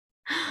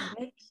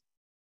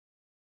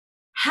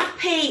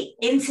Happy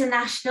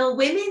International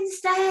Women's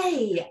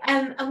Day.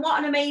 And what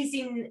an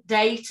amazing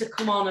day to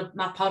come on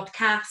my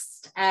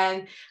podcast.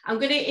 I'm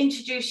going to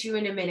introduce you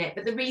in a minute,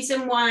 but the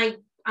reason why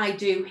I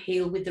do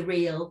Heal with the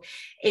Real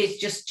is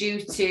just due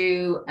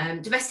to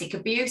domestic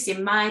abuse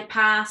in my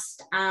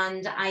past,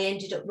 and I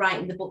ended up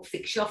writing the book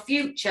Fix Your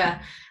Future.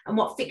 And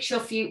what Fix Your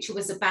Future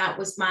was about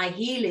was my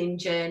healing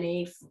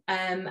journey,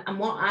 and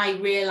what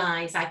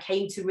I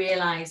came to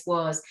realize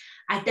was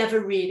I'd never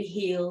really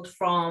healed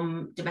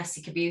from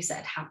domestic abuse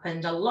that had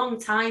happened a long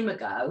time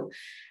ago.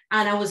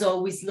 And I was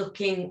always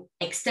looking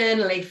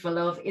externally for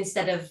love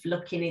instead of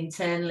looking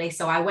internally.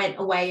 So I went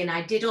away and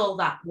I did all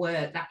that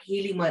work, that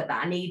healing work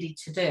that I needed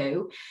to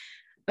do.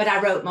 But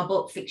I wrote my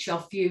book, Fix Your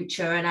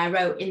Future, and I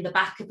wrote in the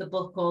back of the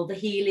book all the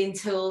healing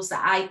tools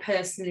that I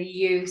personally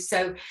use.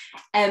 So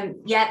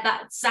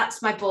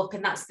that's my book,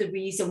 and that's the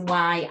reason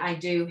why I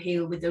do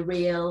Heal with the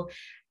Real.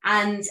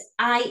 And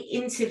I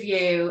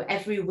interview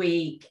every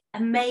week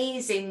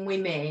amazing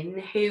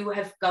women who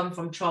have gone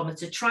from trauma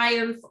to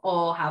triumph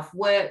or have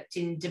worked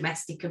in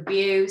domestic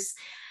abuse,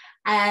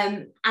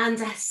 and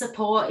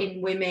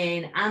supporting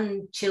women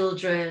and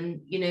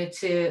children,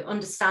 to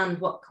understand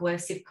what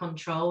coercive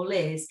control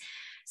is.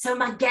 So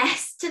my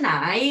guest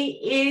tonight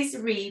is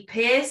Rie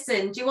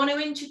Pearson. Do you want to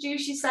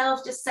introduce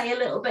yourself? Just say a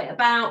little bit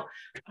about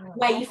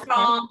where you're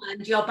from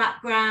and your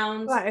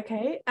background. Right,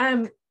 okay.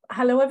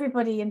 Hello,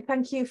 everybody, and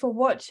thank you for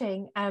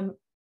watching.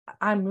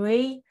 I'm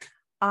Rie.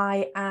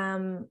 I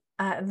am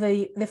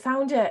the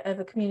founder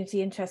of a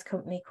community interest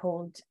company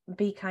called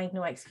Be Kind,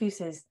 No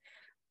Excuses.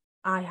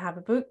 I have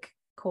a book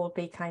called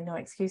Be Kind, No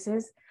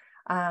Excuses.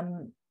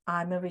 I'm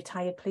a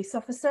retired police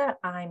officer.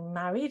 I'm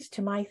married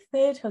to my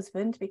third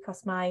husband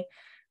because my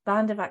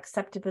band of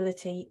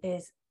acceptability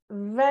is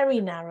very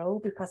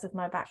narrow because of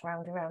my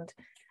background around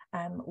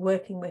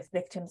working with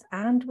victims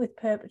and with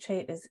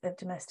perpetrators of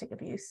domestic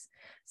abuse.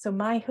 So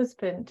my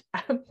husband,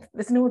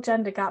 there's no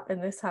gender gap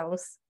in this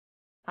house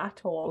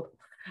at all.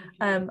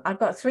 I've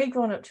got 3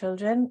 grown-up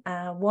children.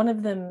 One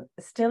of them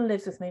still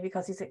lives with me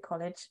because he's at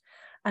college,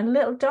 and a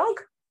little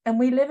dog. And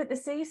we live at the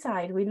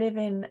seaside. We live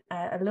in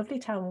a lovely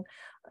town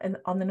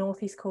on the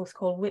northeast coast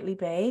called Whitley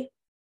Bay.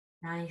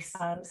 Nice.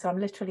 So I'm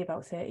literally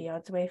about 30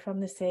 yards away from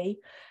the sea.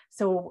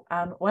 So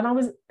when I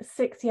was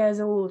 6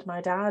 years old,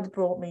 my dad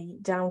brought me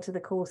down to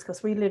the coast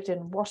because we lived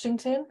in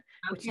Washington,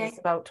 which is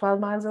about 12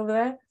 miles over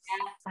there.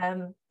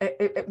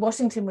 Yeah.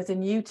 Washington was a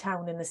new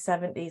town in the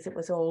 70s. It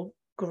was all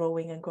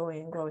growing and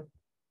growing and growing.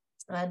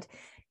 And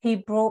he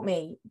brought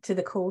me to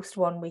the coast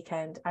one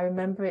weekend. I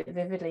remember it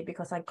vividly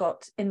because I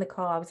got in the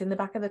car. I was in the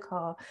back of the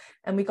car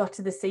and we got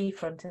to the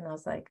seafront, and I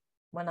was like,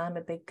 when I'm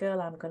a big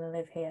girl, I'm going to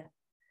live here.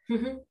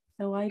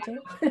 So I do.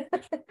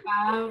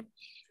 Wow.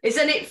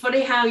 Isn't it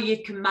funny how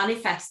you can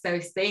manifest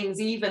those things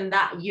even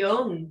that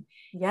young?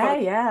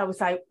 Yeah. I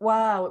was like,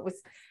 wow,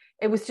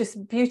 it was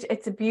just beautiful.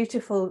 It's a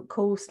beautiful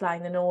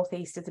coastline. The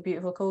northeast is a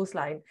beautiful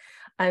coastline.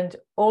 And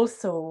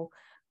also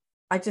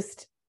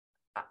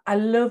I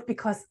love,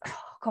 because,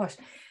 oh gosh,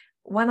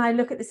 when I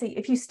look at the sea,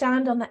 if you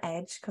stand on the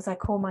edge, because I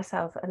call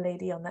myself a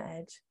lady on the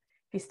edge,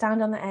 if you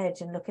stand on the edge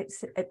and look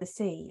at the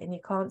sea and you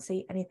can't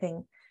see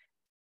anything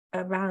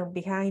around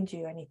behind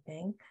you,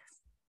 anything,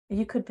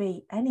 you could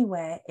be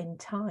anywhere in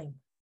time,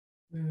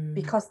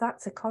 because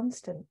that's a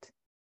constant.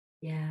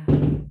 Yeah.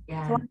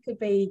 So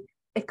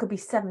it could be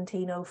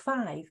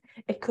 1705,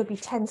 it could be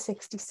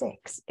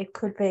 1066, it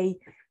could be,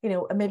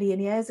 a million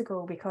years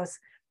ago, because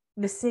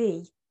the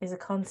sea is a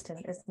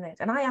constant, isn't it?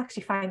 And I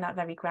actually find that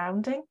very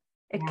grounding.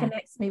 It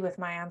connects me with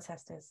my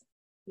ancestors.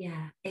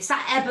 Yeah, it's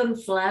that ebb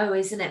and flow,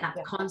 isn't it? That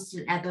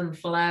constant ebb and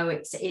flow.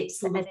 It's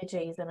the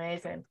energy is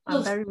amazing.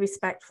 I'm very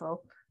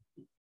respectful.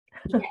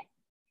 Yeah.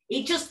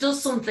 It just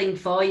does something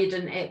for you,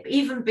 doesn't it?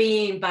 Even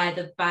being by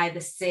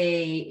the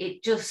sea,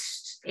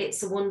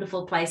 it's a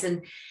wonderful place.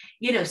 And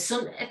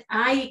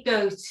I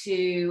go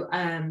to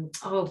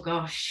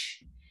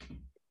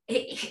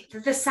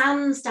the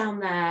sands down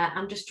there.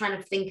 I'm just trying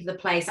to think of the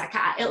place.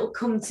 It'll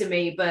come to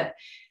me, but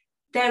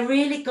they're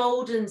really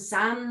golden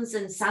sands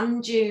and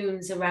sand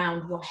dunes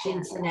around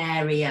Washington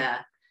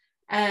area.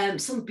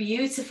 Some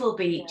beautiful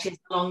beaches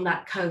along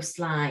that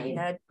coastline.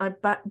 Yeah,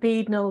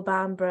 Beadnell,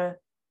 Bamborough,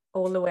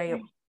 all the way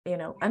up,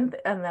 and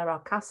there are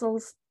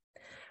castles,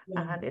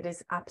 and it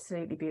is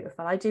absolutely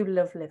beautiful. I do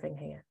love living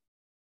here.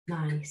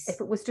 Nice.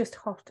 If it was just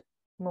hot,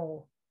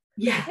 more.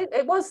 Yeah.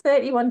 It was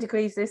 31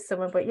 degrees this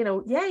summer, but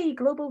yay,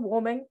 global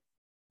warming.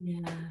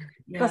 Yeah.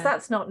 Because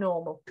that's not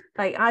normal.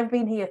 Like, I've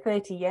been here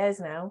 30 years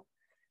now.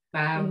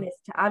 Wow.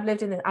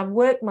 I've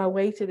worked my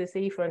way to the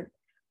seafront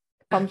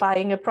from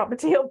buying a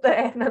property up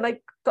there, and then I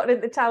got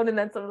into town and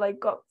then sort of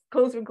got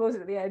closer and closer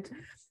to the edge.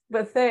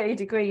 But 30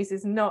 degrees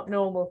is not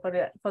normal for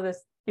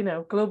this,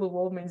 global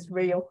warming's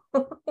real.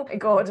 Oh my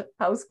God,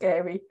 how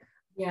scary.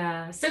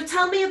 Yeah. So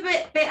tell me a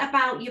bit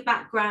about your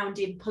background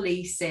in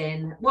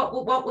policing. What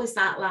was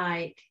that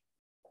like?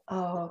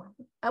 Oh,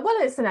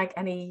 well, it's like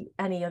any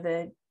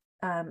other.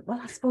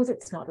 Well, I suppose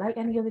it's not like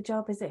any other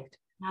job, is it?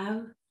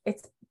 No.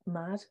 It's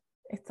mad.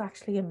 It's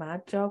actually a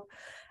mad job.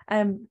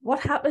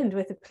 What happened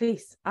with the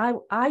police? I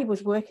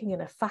was working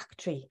in a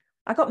factory.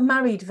 I got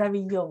married very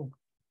young,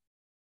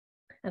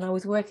 and I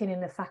was working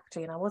in a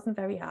factory, and I wasn't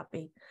very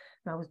happy,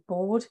 and I was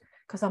bored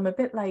because I'm a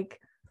bit like,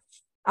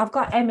 I've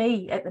got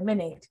ME at the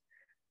minute,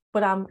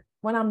 but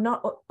when I'm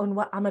not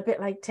I'm a bit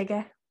like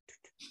Tigger,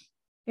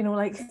 you know,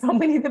 like from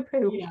Winnie the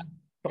Pooh. Yeah.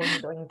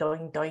 Doing, doing,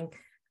 doing, doing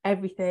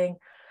everything.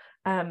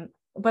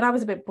 But I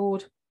was a bit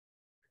bored,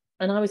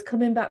 and I was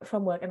coming back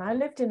from work, and I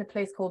lived in a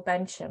place called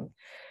Bensham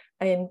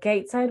in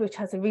Gateshead, which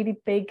has a really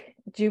big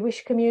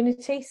Jewish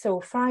community.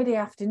 So Friday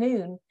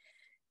afternoon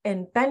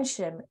in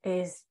Bensham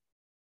is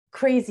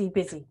crazy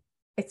busy.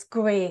 It's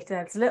great.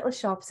 There's little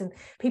shops and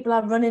people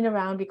are running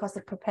around because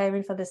they're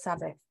preparing for the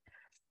Sabbath.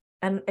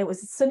 And it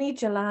was a sunny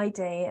July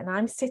day, and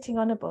I'm sitting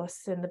on a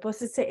bus, and the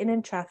bus is sitting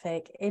in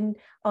traffic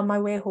on my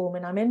way home,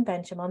 and I'm in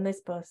Bensham on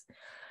this bus.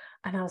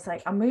 And I was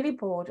like, I'm really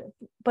bored.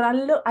 But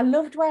I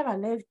loved where I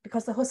lived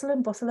because the hustle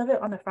and bustle of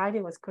it on a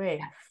Friday was great.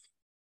 Yeah.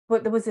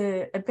 But there was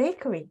a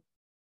bakery,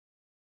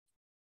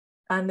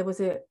 and there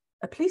was a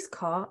police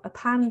car, a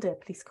Panda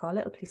police car,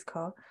 little police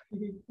car,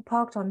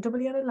 parked on double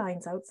yellow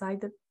lines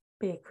outside the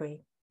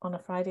bakery on a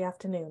Friday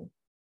afternoon.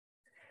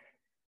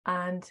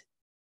 And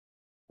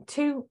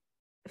two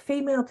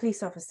female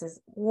police officers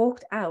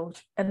walked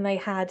out, and they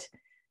had,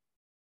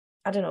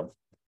 I don't know,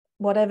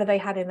 whatever they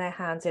had in their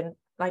hands, in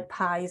like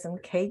pies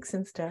and cakes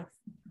and stuff.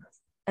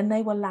 And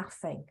they were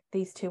laughing.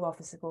 These two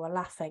officers were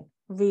laughing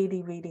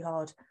really, really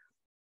hard.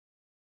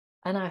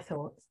 And I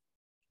thought,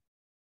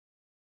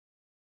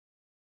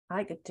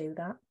 I could do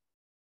that.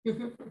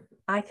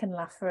 I can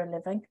laugh for a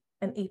living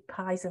and eat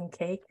pies and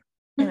cake.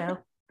 You know,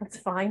 that's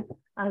fine.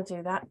 I'll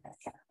do that.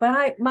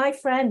 But my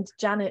friend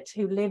Janet,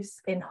 who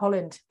lives in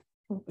Holland,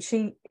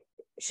 she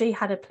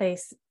had a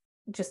place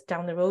just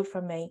down the road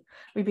from me.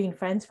 We've been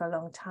friends for a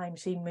long time.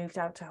 She moved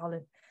out to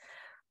Holland.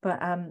 But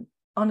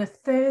on a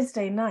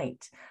Thursday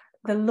night,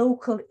 the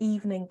local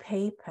evening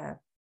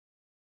paper,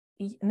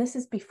 and this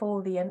is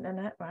before the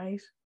internet,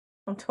 right?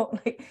 I'm talking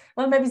like,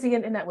 well, maybe the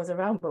internet was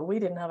around, but we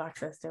didn't have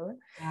access to it.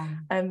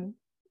 Yeah.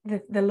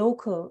 The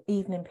local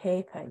evening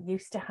paper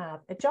used to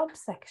have a job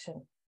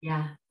section.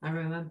 Yeah, I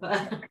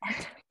remember.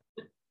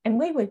 And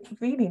we were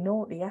really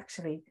naughty,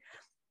 actually.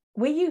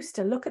 We used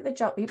to look at the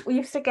job. We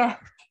used to get,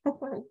 oh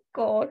my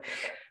God,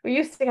 we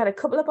used to get a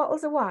couple of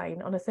bottles of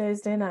wine on a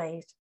Thursday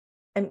night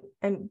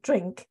and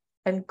drink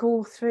and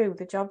go through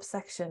the job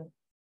section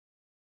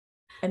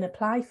and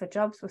apply for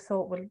jobs we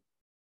thought were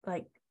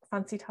like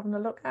fancied having a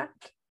look at.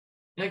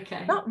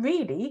 Okay. Not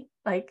really,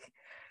 like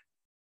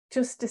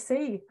just to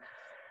see.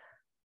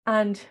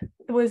 And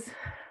there was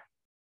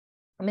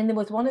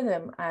one of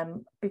them,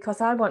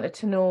 because I wanted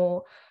to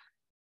know,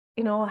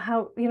 you know,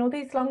 how, you know,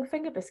 these long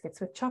finger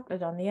biscuits with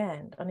chocolate on the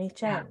end, on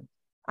each end.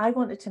 I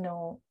wanted to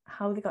know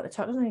how they got the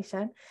chocolate on each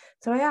end.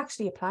 So I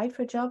actually applied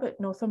for a job at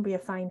Northumbria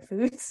Fine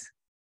Foods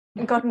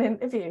and got an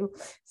interview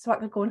so I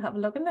could go and have a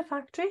look in the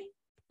factory.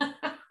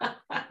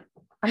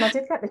 And I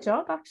did get the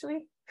job,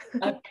 actually.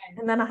 Okay.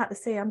 And then I had to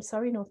say, I'm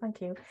sorry, no,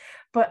 thank you.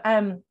 But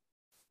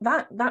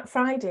that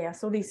Friday, I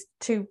saw these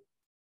two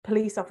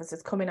police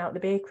officers coming out of the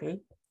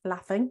bakery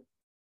laughing.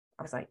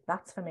 I was like,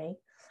 that's for me.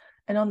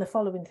 And on the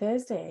following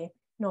Thursday,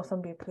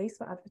 Northumbria Police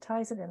were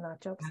advertising in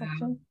that job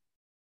section.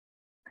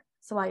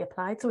 So I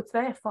applied. So it's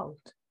their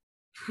fault.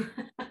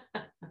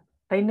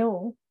 They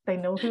know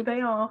who they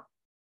are.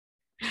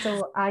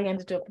 So I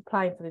ended up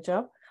applying for the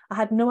job. I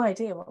had no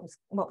idea what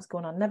was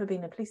going on. Never been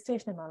in a police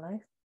station in my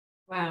life.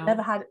 Wow.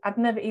 I'd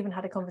never even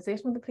had a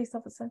conversation with a police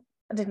officer.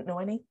 I didn't know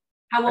any.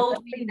 How old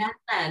were you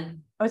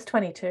then? I was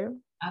 22.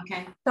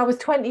 Okay. So I was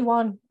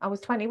 21. I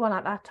was 21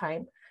 at that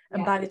time.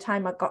 And by the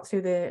time I got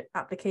through the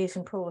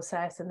application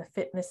process and the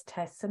fitness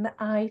tests and the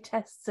eye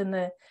tests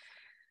and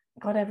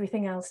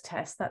everything else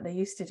tests that they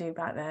used to do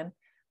back then,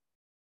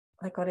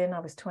 I got in, I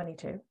was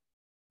 22.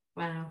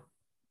 Wow.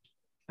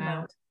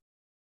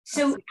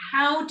 So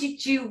how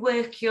did you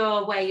work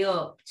your way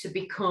up to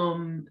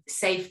become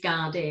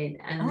safeguarding?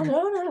 And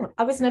no,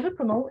 I was never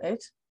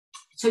promoted.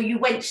 So you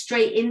went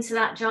straight into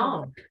that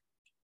job?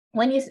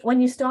 When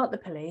you start the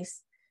police,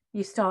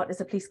 you start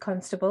as a police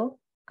constable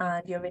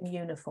and you're in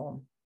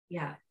uniform.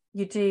 Yeah.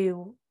 You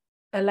do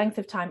a length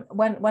of time.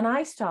 When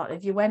I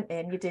started, you went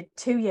in, you did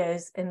 2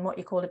 years in what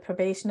you call a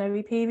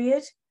probationary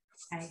period,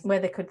 where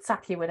they could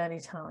sack you at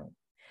any time.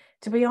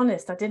 To be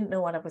honest, I didn't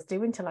know what I was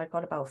doing till I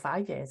got about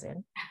 5 years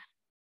in,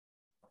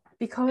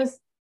 because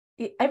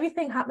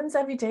everything happens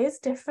every day is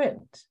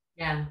different.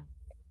 Yeah.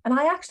 And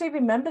I actually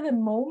remember the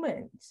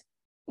moment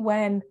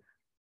when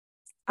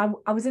I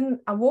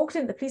walked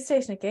into the police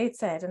station at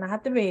Gateshead, and I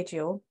had the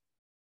radio,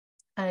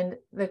 and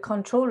the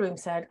control room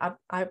said,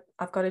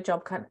 I've got a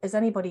job. Is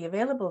anybody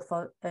available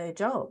for a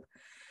job?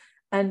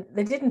 And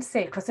they didn't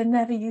say, because they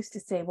never used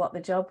to say what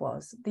the job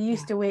was. They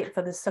used to wait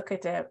for the sucker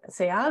to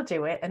say, I'll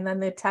do it. And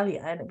then they'd tell you,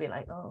 and it'd be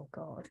like, oh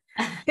God.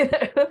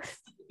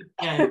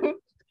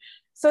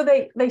 So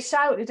they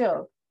shouted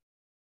up.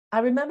 I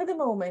remember the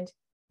moment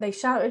they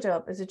shouted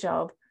up as a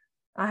job.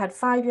 I had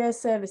 5 years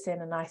service in,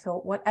 and I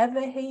thought,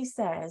 whatever he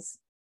says,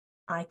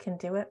 I can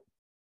do it.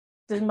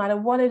 Doesn't matter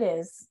what it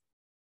is,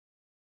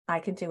 I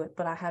can do it.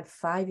 But I had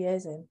 5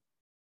 years in.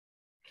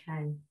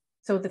 Okay.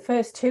 So the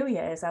first 2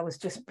 years, I was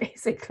just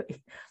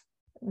basically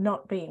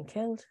not being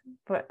killed.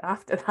 But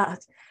after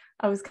that,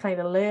 I was kind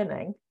of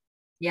learning.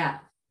 Yeah.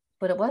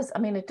 But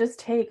it does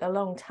take a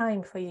long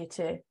time for you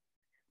to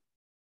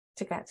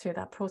get through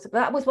that process.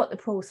 That was what the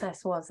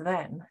process was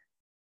then.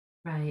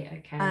 Right.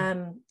 Okay.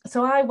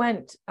 So I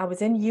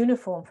was in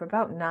uniform for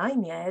about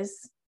 9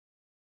 years.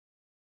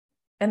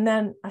 And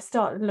then I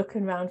started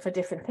looking around for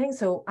different things.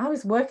 So I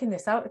was working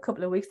this out a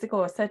couple of weeks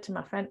ago. I said to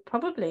my friend,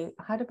 probably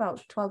I had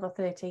about 12 or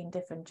 13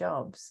 different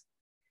jobs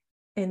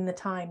in the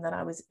time that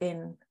I was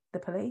in the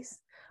police.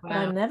 Wow. But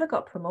I never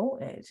got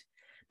promoted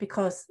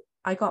because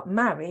I got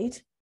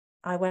married.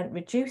 I went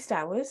reduced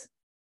hours,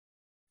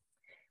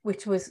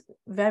 which was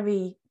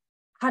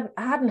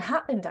hadn't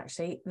happened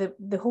actually.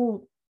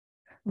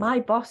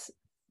 My boss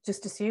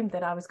just assumed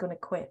that I was going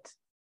to quit.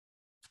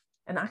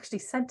 And actually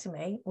said to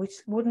me, which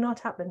would not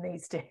happen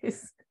these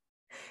days,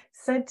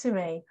 said to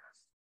me,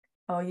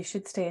 oh, you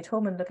should stay at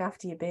home and look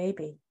after your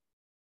baby.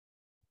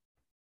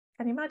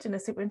 Can you imagine a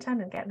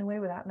superintendent getting away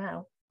with that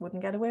now?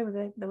 Wouldn't get away with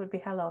it. There would be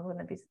hell on,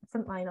 wouldn't there be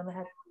front line on the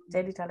head,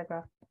 Daily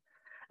Telegraph.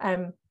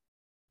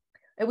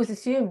 It was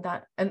assumed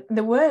that, and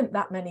there weren't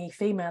that many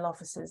female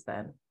officers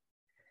then.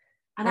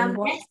 And I'm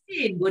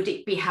guessing, would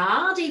it be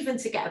hard even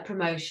to get a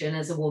promotion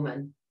as a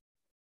woman?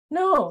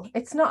 No,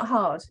 it's not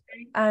hard.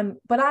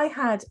 But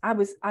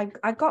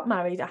I got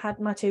married. I had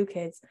my 2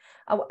 kids.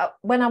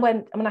 When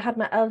I had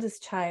my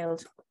eldest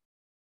child,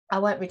 I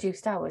went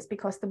reduced hours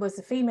because there was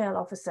a female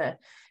officer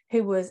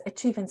who was a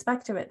chief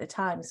inspector at the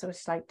time. So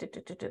she's like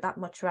that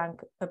much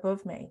rank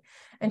above me.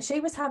 And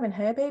she was having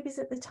her babies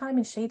at the time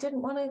and she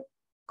didn't want to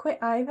quit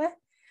either.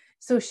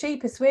 So she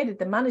persuaded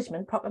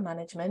the proper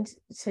management,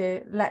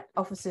 to let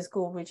officers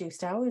go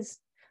reduced hours.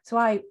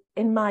 So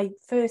in my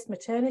first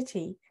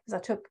maternity, because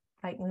I took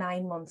like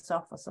 9 months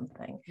off or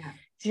something. Yeah.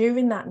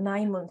 During that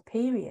 9-month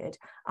period,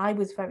 I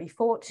was very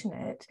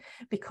fortunate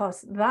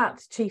because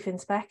that chief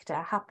inspector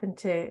happened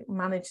to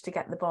manage to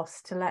get the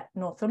boss to let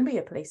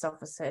Northumbria police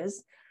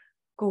officers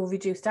go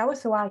reduced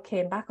hours. So I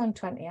came back on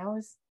 20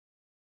 hours.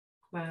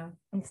 Wow.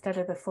 Instead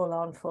of the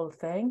full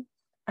thing.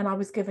 And I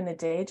was given a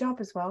day job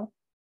as well.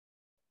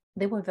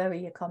 They were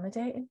very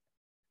accommodating.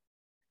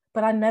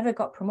 But I never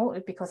got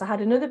promoted because I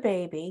had another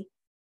baby.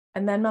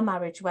 And then my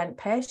marriage went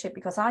pear-shaped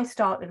because I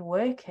started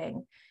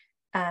working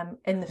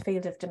in the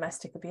field of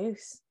domestic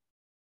abuse.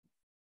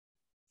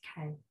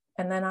 Okay.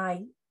 And then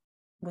I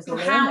was So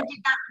how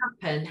did that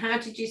happen? How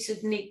did you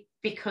suddenly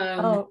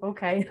become... Oh,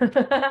 okay.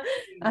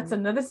 That's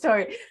another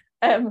story.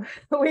 It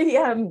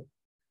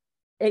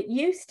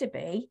used to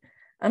be,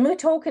 I'm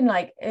talking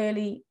like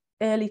early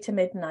to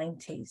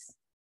mid-90s.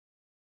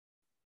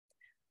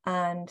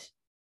 And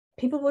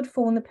people would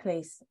phone the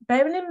police,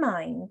 bearing in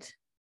mind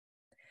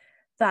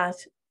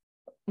that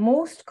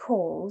most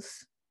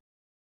calls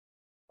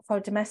for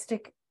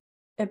domestic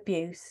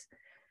abuse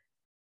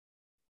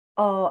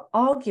are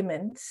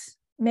arguments,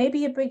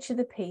 maybe a breach of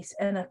the peace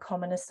and a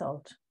common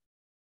assault,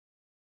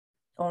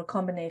 or a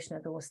combination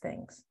of those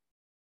things.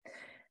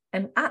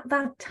 And at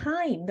that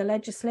time, the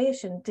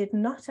legislation did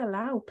not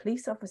allow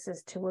police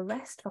officers to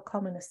arrest for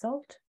common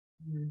assault.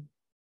 Mm.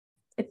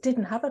 It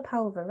didn't have a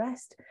power of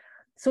arrest.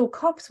 So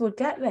cops would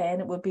get there and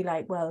it would be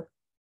like, well,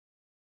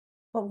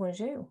 what would we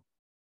do?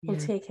 We'll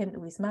take him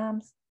to his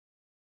mum's.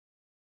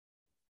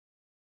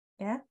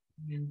 Yeah.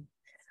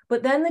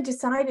 But then they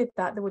decided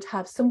that they would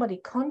have somebody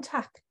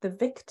contact the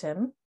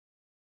victim,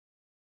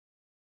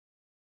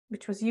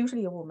 which was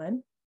usually a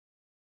woman,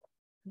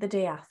 the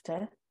day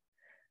after,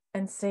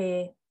 and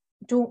say,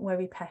 don't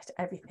worry, pet,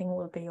 everything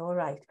will be all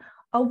right.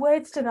 Or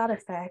words to that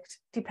effect,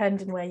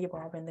 depending where you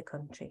are in the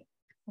country.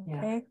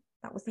 Okay. Yeah.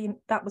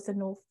 That was the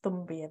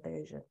Northumbria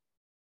version.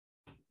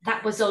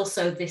 That was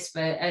also this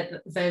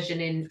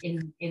version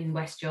in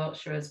West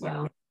Yorkshire as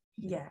well.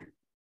 Yeah.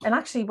 And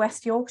actually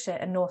West Yorkshire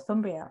and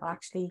Northumbria are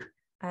actually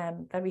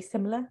very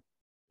similar.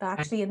 They're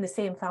actually in the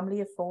same family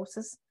of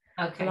forces.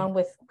 Okay. Along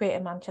with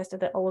Greater Manchester,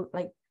 they're all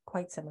like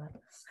quite similar.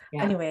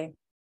 Yeah. Anyway,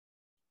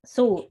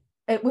 so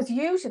it was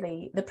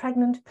usually the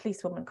pregnant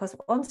policewoman, because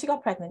once you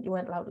got pregnant, you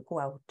weren't allowed to go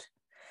out.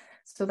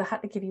 So they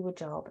had to give you a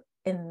job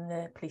in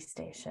the police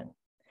station.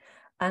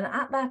 And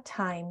at that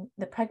time,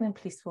 the pregnant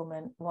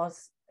policewoman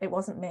it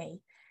wasn't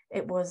me,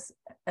 it was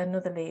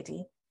another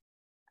lady.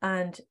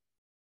 And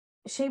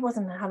she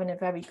wasn't having a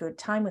very good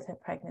time with her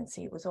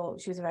pregnancy.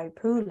 She was very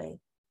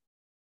poorly.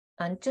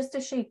 And just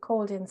as she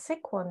called in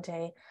sick one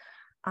day,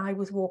 I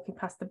was walking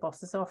past the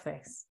boss's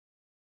office.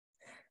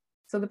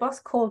 So the boss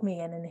called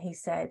me in and he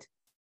said,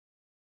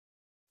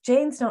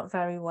 Jane's not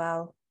very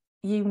well.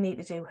 You need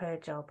to do her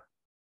job.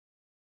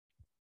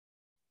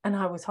 And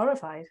I was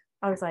horrified.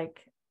 I was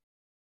like,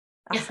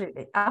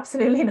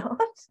 absolutely not.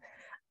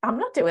 I'm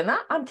not doing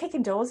that. I'm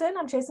kicking doors in.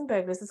 I'm chasing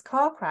burglars. There's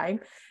car crime.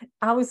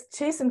 I was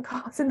chasing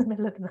cars in the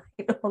middle of the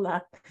night, all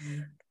that.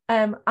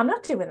 I'm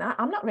not doing that.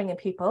 I'm not ringing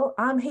people.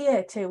 I'm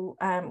here to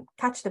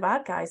catch the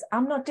bad guys.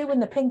 I'm not doing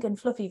the pink and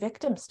fluffy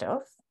victim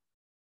stuff.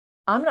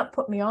 I'm not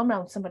putting my arm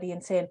around somebody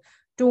and saying,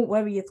 don't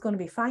worry, it's going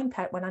to be fine,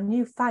 pet, when I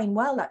knew fine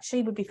well that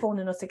she would be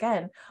phoning us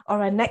again,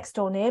 or our next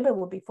door neighbour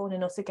would be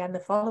phoning us again the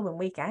following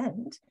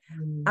weekend.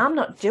 I'm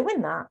not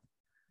doing that.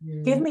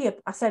 Give me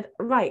I said,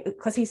 right,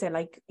 because he said,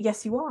 like,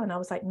 yes, you are. And I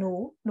was like,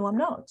 no, I'm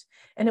not.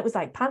 And it was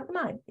like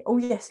pantomime. Oh,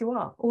 yes, you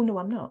are. Oh, no,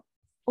 I'm not.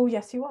 Oh,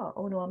 yes, you are.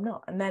 Oh, no, I'm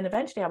not. And then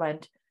eventually I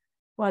went,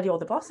 well, you're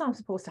the boss. I'm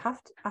supposed to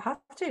I have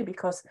to,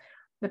 because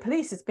the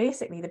police is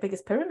basically the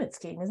biggest pyramid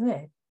scheme, isn't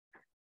it?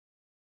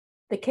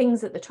 The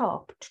king's at the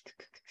top,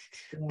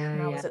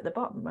 and I was at the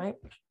bottom, right?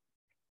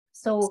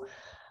 So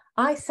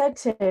I said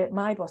to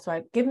my boss,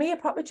 right, give me a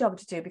proper job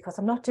to do, because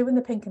I'm not doing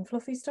the pink and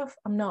fluffy stuff.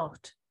 I'm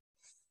not.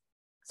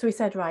 So he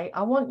said, right,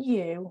 I want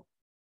you,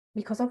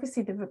 because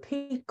obviously the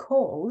repeat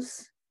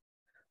calls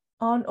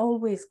aren't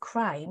always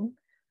crime,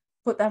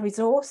 but they're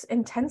resource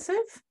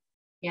intensive.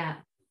 Yeah.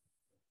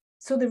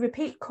 So the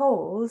repeat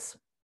calls,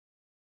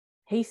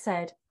 he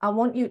said, I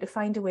want you to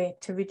find a way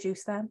to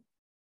reduce them.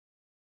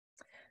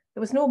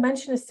 There was no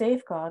mention of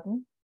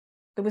safeguarding.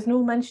 There was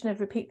no mention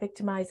of repeat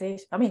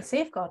victimisation. I mean,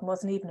 safeguarding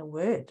wasn't even a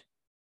word.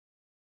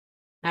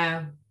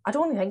 No. I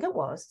don't think it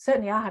was.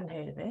 Certainly I hadn't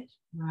heard of it.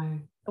 No.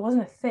 It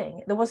wasn't a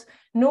thing. There was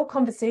no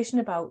conversation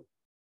about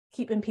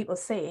keeping people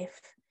safe,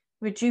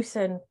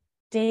 reducing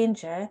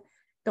danger.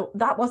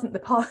 That wasn't the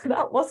part.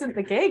 That wasn't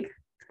the gig.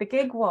 The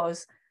gig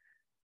was,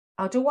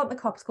 I don't want the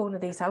cops going to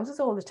these houses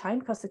all the time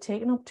because they're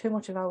taking up too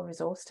much of our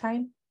resource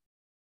time.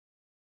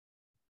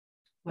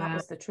 Wow. That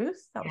was the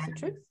truth. That was the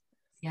truth.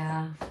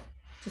 Yeah.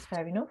 Just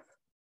fair enough.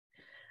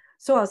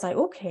 So I was like,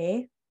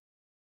 okay.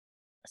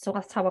 So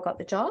that's how I got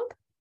the job.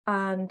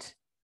 And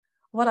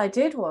what I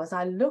did was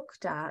I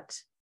looked at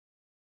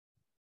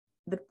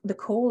the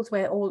calls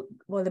where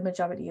the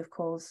majority of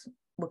calls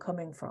were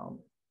coming from.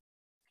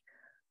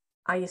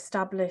 I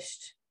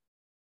established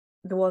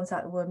the ones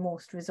that were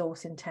most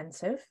resource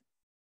intensive.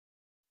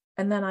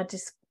 And then I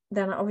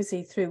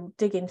obviously through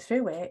digging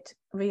through it,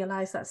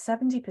 realized that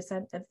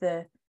 70% of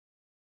the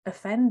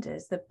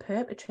offenders, the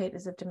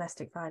perpetrators of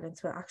domestic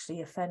violence, were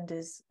actually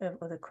offenders of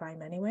other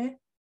crime anyway.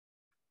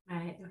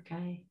 Right,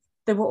 okay.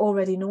 They were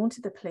already known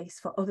to the police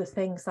for other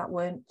things that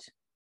weren't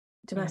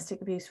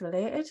domestic abuse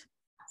related.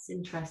 That's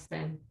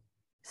interesting.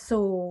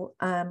 So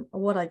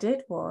what I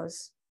did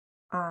was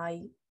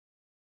I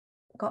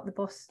got the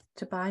boss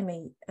to buy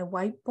me a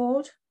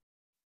whiteboard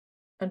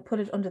and put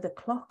it under the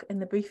clock in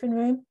the briefing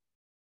room,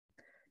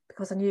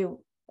 because I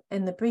knew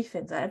in the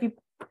briefings,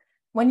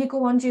 when you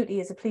go on duty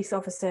as a police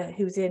officer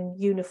who's in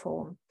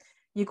uniform,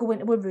 you go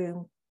into a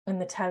room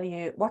and they tell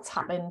you what's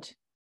happened,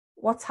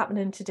 what's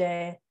happening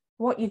today,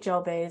 what your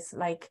job is.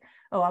 Like,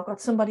 oh, I've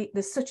got somebody,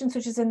 there's such and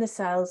such is in the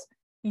cells,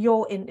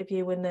 you're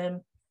interviewing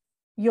them,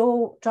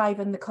 you're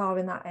driving the car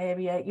in that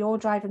area, you're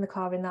driving the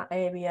car in that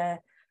area,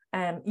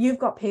 you've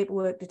got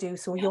paperwork to do,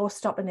 so you're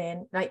stopping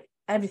in, like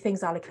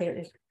everything's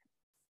allocated.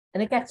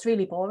 And it gets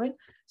really boring.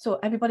 So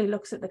everybody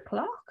looks at the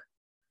clock,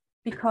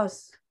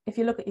 because if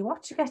you look at your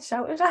watch, you get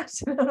shouted at,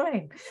 you know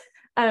what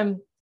I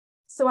mean?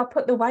 So I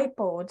put the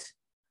whiteboard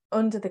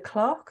under the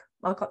clock.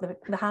 I got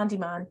the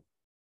handyman,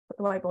 put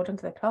the whiteboard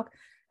under the clock.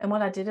 And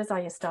what I did is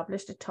I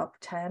established a top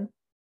 10.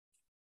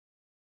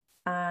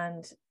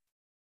 And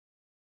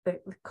the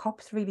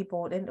cops really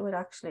bought into it,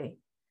 actually,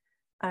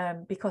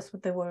 because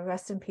they were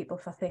arresting people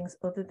for things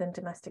other than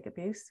domestic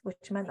abuse,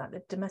 which meant that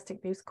the domestic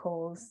abuse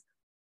calls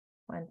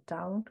went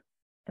down,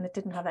 and it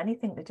didn't have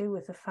anything to do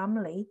with the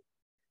family.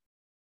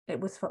 It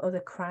was for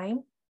other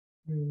crime.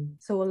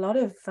 So a lot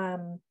of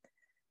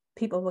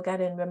people were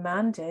getting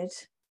remanded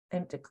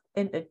into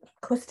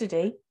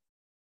custody.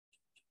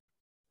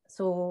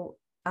 So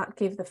that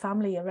gave the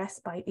family a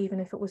respite, even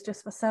if it was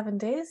just for 7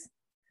 days.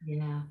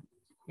 Yeah.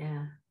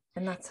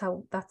 And that's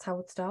how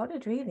it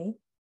started, really.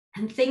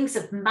 And things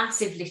have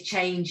massively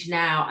changed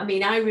now. I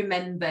mean, I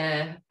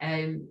remember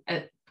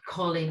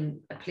calling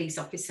a police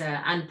officer,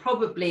 and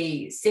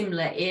probably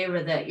similar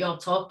era that you're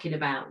talking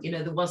about, you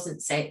know, there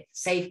wasn't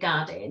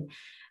safeguarding.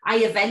 I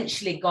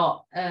eventually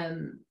got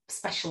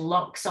special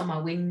locks on my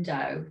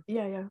window.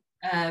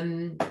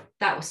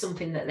 That was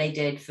something that they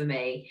did for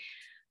me.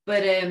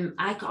 But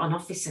I got an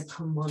officer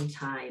come one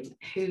time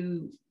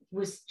who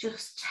was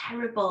just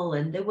terrible,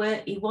 and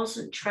he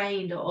wasn't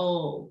trained at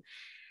all,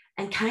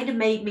 and kind of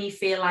made me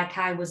feel like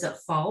I was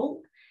at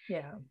fault.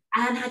 Yeah.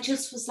 And I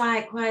just was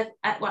like,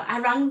 I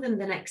rang them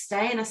the next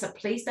day and I said,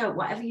 please don't,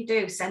 whatever you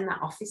do, send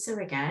that officer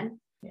again.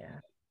 Yeah.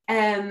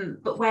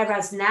 But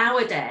whereas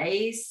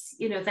nowadays,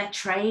 you know, they're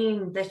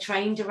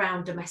trained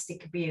around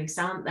domestic abuse,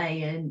 aren't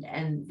they?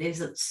 And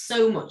there's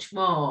so much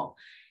more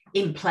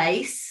in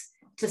place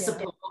to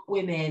support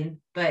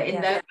women. But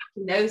in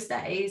those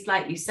days,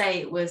 like you say,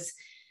 it was,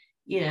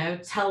 you know,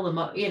 tell them,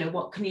 you know,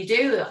 what can you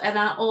do? And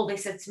all they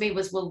said to me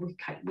was, well, we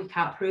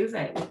can't prove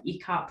it. We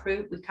can't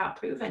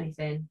prove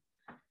anything.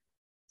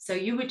 So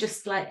you were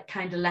just like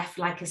kind of left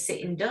like a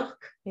sitting duck.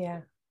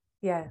 Yeah.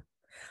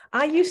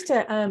 I used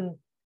to,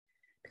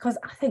 because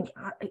I think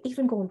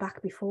even going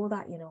back before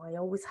that, you know, I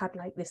always had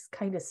like this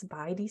kind of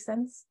spidey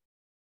sense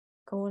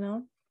going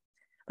on.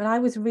 But I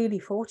was really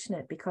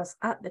fortunate, because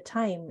at the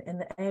time in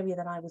the area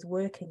that I was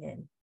working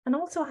in, And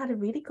also I had a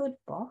really good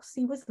boss.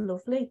 He was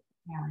lovely.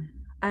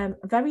 Yeah.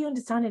 Very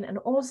understanding. And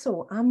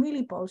also I'm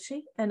really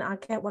bolshy and I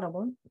get what I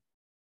want.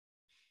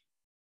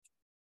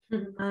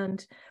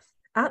 And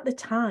at the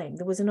time,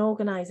 there was an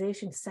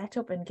organisation set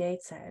up in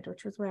Gateshead,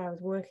 which was where I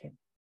was working.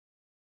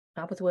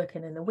 I was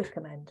working in the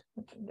Wickham end.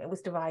 It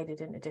was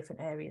divided into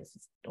different areas.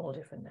 It's all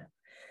different now.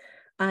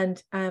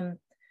 And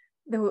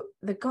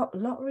they got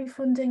lottery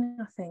funding,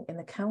 I think, in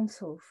the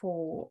council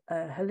for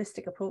a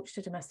holistic approach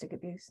to domestic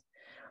abuse.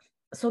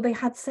 So they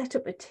had set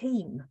up a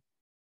team.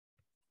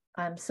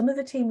 Some of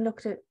the team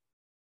looked at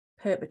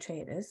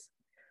perpetrators,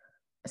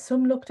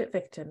 some looked at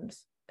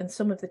victims, and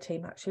some of the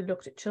team actually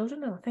looked at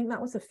children. And I think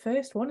that was the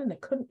first one in the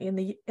country,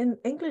 in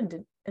England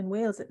and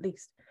Wales at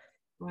least.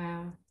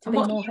 Wow. To be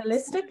more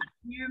holistic.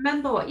 You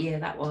remember what year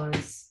that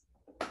was?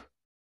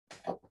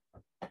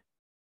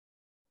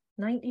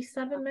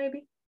 97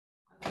 maybe.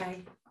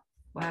 Okay.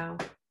 Wow.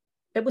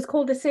 It was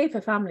called the Safer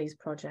Families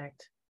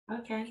Project.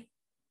 Okay.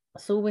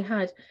 So we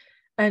had,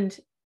 and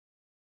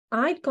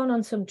I'd gone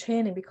on some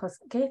training because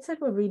Gateshead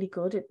were really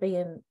good at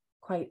being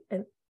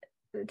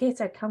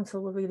Gateshead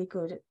Council were really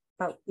good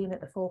about being at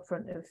the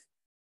forefront of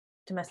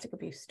domestic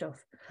abuse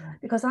stuff. Yeah.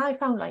 Because I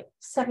found like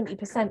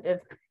 70%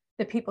 of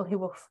the people who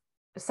were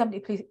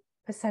 70%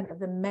 of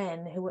the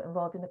men who were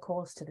involved in the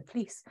calls to the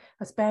police.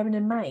 Because bearing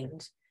in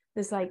mind,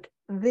 there's like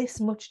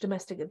this much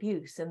domestic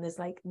abuse and there's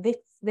like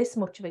this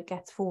much of it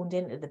gets phoned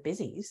into the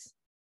busies.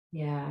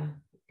 Yeah.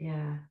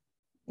 Yeah.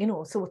 You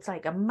know, so it's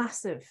like a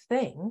massive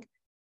thing,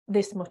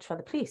 this much for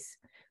the police.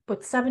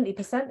 But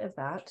 70% of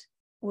that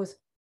was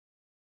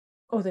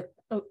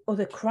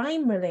other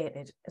crime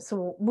related.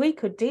 So we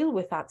could deal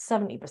with that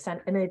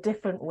 70% in a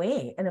different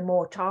way, in a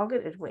more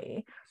targeted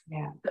way.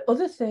 Yeah. The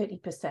other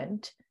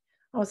 30%,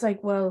 I was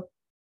like, well,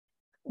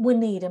 we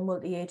need a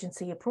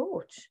multi-agency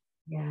approach.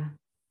 Yeah.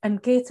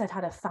 And Gateshead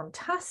had a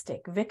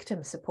fantastic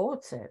victim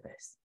support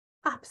service,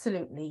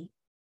 absolutely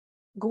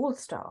gold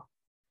star.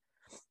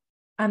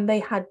 And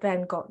they had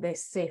then got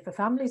this Safer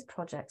Families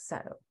project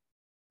set up.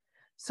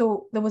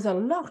 So there was a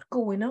lot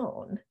going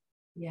on.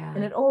 Yeah.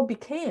 And it all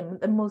became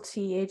the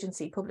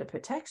multi-agency public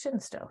protection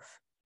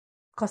stuff,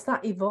 because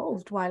that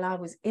evolved while I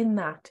was in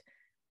that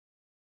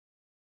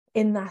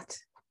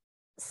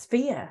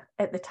sphere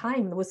at the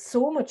time. There was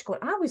so much going.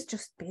 I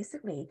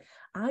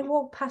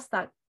walked past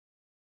that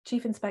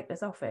chief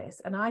inspector's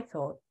office and I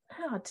thought,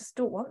 I just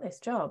don't want this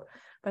job.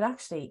 But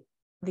actually,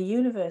 the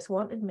universe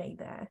wanted me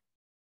there.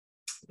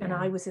 Yeah. And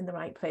I was in the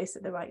right place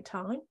at the right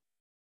time.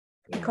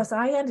 Yeah. Because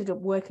I ended up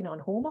working on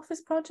home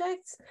office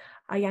projects.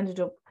 I ended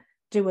up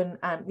doing,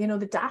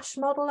 the DASH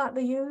model that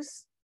they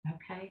use.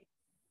 Okay.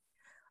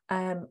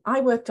 I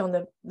worked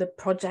on the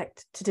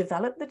project to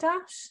develop the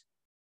DASH.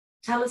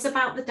 Tell us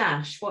about the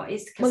DASH. What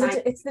is? Well,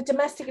 it's the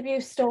domestic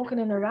abuse, stalking,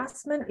 and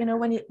harassment. You know,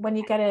 when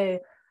you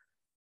get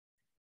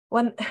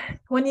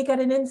when you get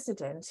an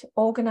incident,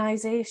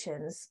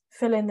 organisations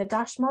fill in the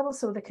DASH model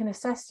so they can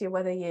assess you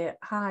whether you're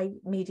high,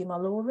 medium, or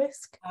low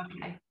risk.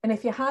 Okay. And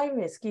if you're high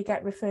risk, you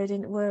get referred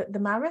into the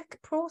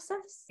MARIC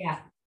process. Yeah.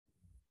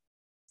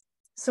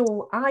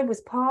 So I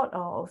was part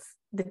of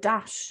the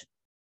DASH,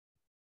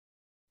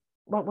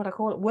 what I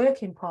call it,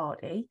 working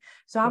party.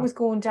 So I was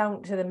going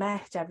down to the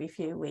Met every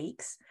few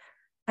weeks,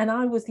 and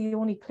I was the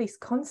only police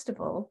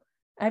constable.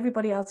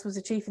 Everybody else was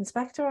a chief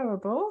inspector or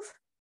above.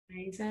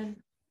 Amazing.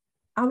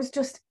 I was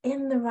just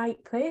in the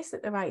right place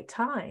at the right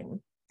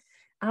time.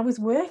 I was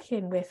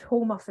working with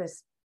Home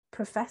Office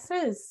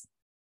professors.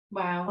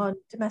 Wow. On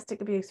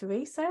domestic abuse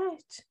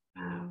research.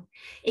 Wow.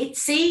 It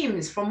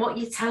seems from what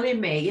you're telling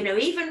me,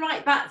 even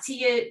right back to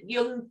your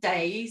young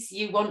days,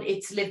 you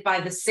wanted to live by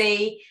the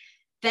sea.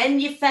 Then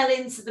you fell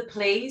into the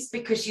police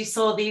because you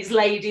saw these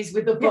ladies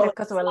with the book.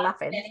 Because they were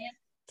laughing.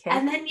 Okay.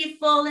 And then you've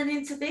fallen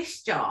into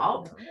this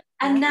job.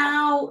 And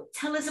now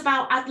tell us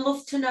I'd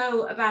love to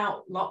know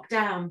about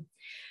lockdown,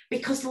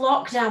 because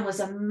lockdown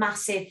was a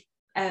massive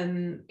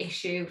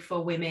issue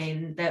for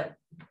women that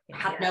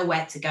had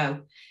nowhere to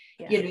go.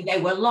 Yeah. They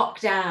were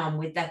locked down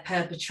with their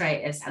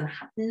perpetrators and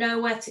had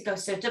nowhere to go.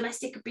 So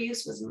domestic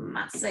abuse was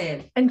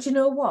massive. And you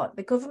know what?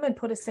 The government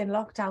put us in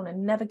lockdown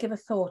and never give a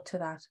thought to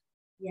that.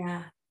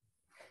 Yeah.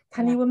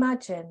 Can you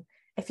imagine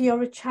if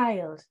you're a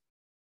child,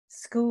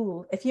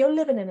 school, if you're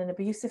living in an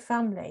abusive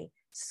family,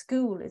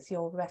 school is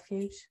your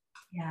refuge.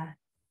 Yeah.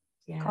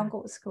 Yeah. Can't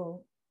go to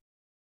school.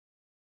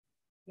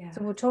 Yeah.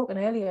 So we were talking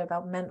earlier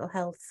about mental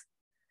health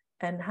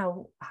and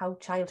how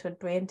childhood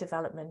brain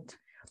development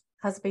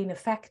has been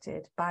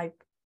affected by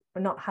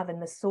not having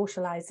the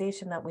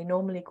socialization that we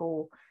normally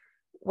go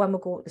when we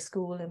go to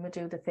school and we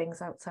do the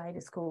things outside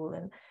of school.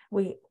 And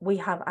we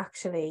have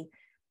actually,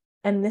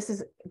 and this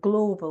is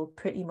global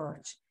pretty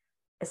much,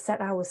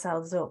 set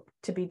ourselves up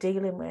to be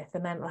dealing with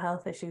the mental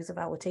health issues of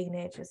our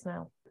teenagers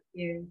now.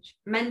 Huge.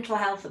 Mental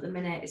health at the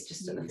minute is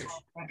just at the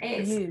forefront.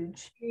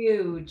 It's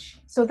huge.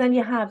 So then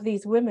you have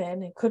these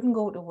women who couldn't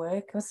go to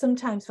work, or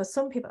sometimes for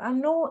some people, I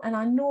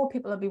know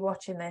people will be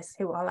watching this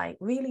who are like,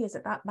 really, is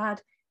it that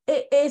bad?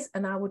 It is,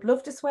 and I would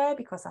love to swear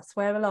because I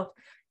swear a lot.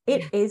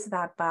 It is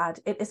that bad.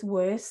 It is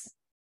worse.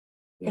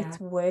 Yeah. It's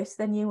worse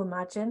than you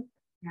imagine.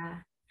 Yeah.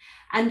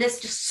 And there's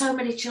just so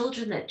many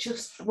children that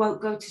just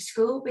won't go to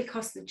school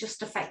because they're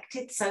just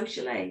affected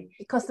socially.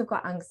 Because they've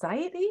got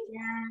anxiety.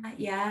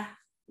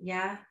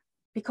 Yeah.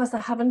 Because they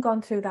haven't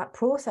gone through that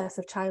process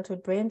of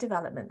childhood brain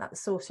development, that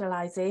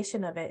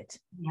socialization of it.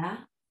 Yeah.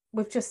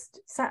 We've just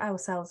set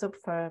ourselves up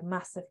for a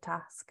massive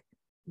task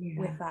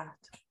with Yeah. that.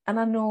 And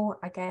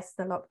I guess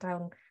the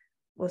lockdown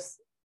was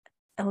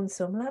on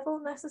some level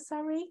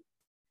necessary,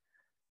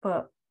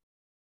 but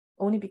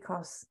only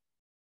because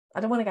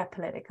I don't want to get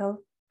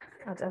political.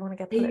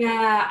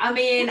 Yeah, I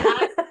mean,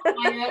 I've got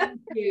my own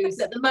views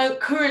at the moment.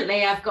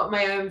 Currently, I've got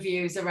my own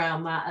views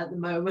around that at the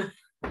moment,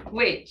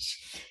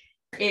 which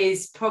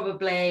is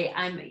probably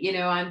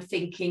I'm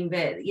thinking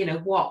that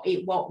what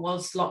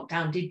was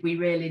lockdown. Did we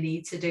really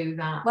need to do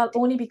that? Well,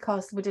 only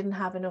because we didn't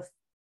have enough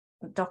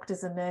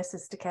doctors and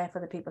nurses to care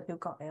for the people who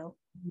got ill.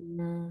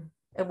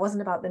 It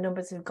wasn't about the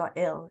numbers who got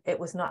ill. It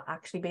was not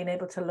actually being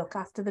able to look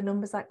after the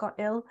numbers that got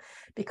ill,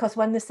 because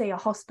when they say a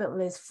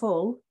hospital is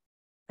full,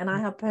 and I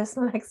have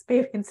personal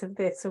experience of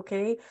this,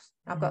 okay?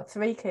 I've got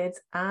 3 kids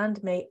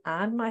and me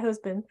and my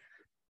husband.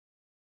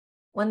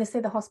 When they say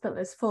the hospital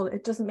is full,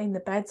 it doesn't mean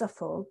the beds are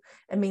full.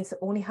 It means they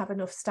only have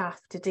enough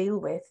staff to deal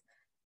with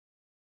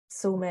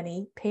so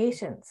many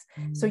patients.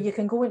 So you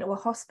can go into a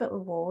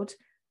hospital ward.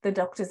 The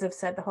doctors have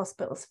said the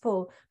hospital's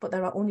full, but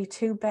there are only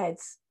 2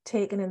 beds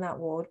taken in that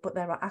ward, but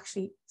there are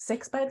actually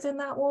 6 beds in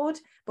that ward,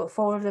 but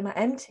 4 of them are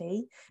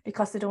empty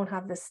because they don't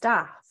have the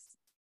staff.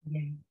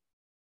 Yeah.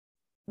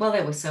 Well,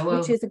 they were so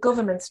which is a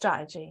government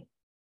strategy.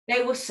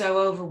 They were so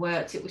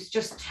overworked. It was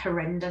just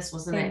horrendous,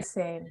 wasn't it?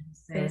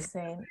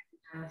 Insane.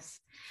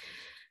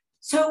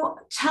 So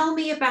tell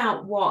me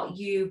about what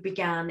you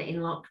began in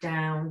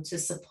lockdown to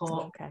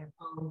support. Okay.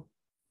 Well,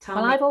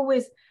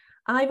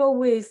 I've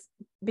always,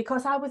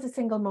 because I was a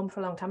single mum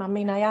for a long time. I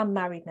mean, I am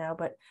married now,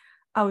 but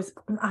I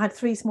had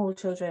 3 small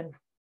children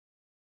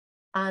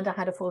and I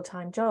had a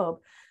full-time job.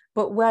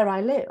 But where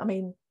I live,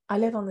 I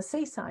live on the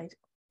seaside.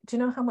 Do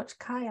you know how much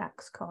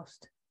kayaks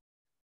cost?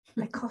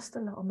 They cost a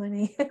lot of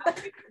money.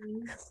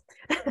 And,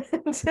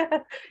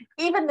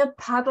 even the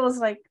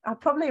paddles, they're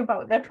probably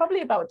about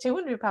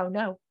 £200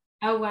 now.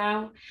 Oh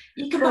wow!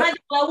 You can buy the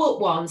blow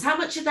up ones. How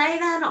much are they?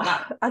 They're not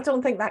that. I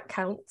don't think that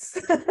counts.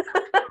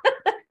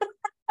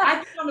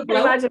 I want to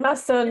blow imagine my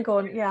son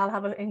going, "Yeah, I'll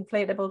have an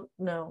inflatable."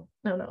 No.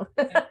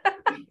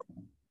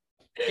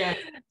 Yeah.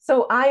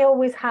 So I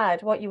always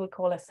had what you would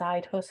call a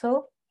side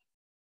hustle.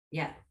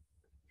 Yeah.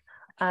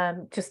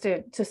 Just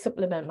to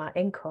supplement my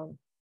income.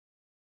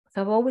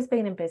 So I've always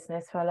been in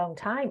business for a long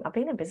time. I've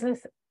been in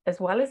business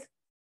as well as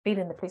being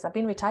in the police. I've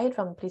been retired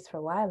from the police for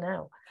a while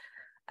now.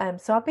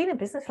 So I've been in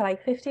business for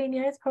 15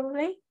 years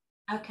probably.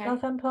 Okay.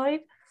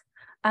 Self-employed.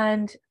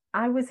 And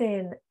I was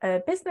in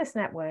a business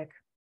network,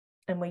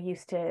 and we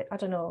used to, I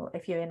don't know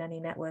if you're in any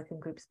networking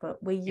groups,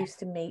 but we used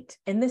to meet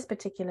in this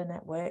particular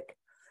network.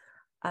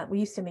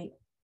 We used to meet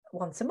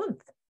once a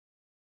month.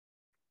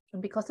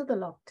 And because of the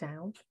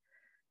lockdown,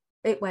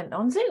 it went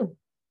on Zoom.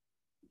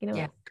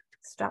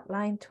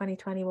 Strapline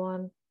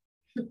 2021,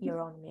 you're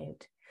on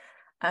mute.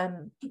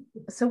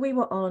 So we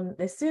were on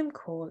this Zoom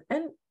call,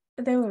 and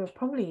there were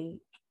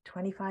probably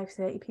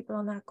 25-30 people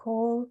on that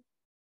call.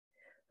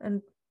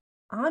 And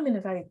I'm in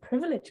a very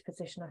privileged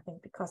position, I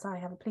think, because I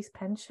have a police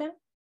pension.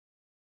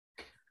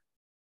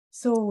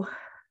 So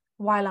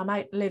while I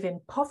might live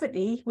in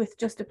poverty with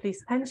just a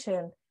police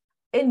pension,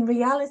 in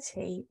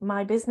reality,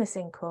 my business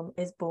income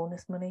is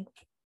bonus money.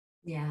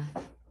 Yeah.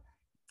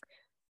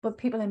 But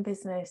people in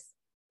business,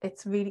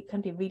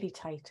 can be really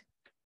tight.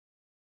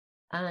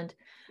 And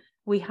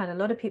we had a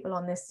lot of people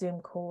on this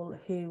Zoom call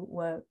who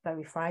were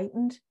very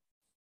frightened,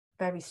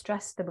 very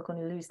stressed. They were going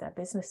to lose their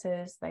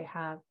businesses. They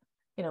have,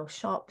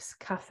 shops,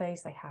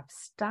 cafes, they have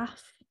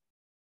staff.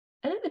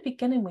 And at the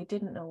beginning, we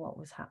didn't know what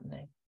was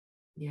happening.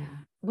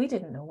 Yeah. We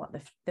didn't know what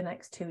the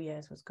next 2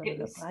 years was going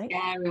to look like.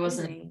 Scary,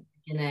 wasn't it? At the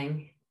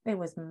beginning. It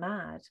was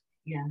mad.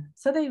 Yeah.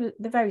 So they're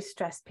very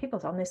stressed. People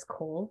on this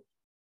call.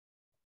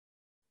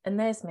 And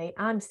there's me.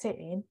 I'm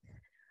sitting.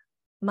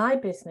 My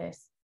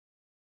business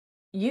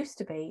used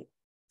to be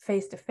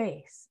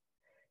face-to-face,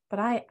 but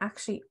I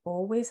actually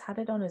always had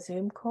it on a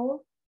Zoom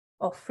call,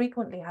 or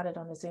frequently had it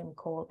on a Zoom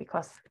call,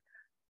 because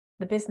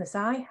the business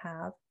I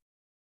have,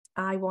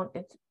 I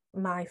wanted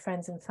my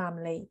friends and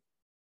family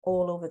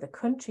all over the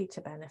country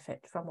to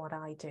benefit from what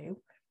I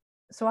do.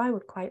 So I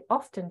would quite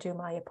often do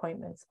my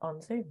appointments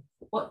on Zoom.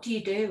 What do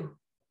you do?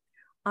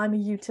 I'm a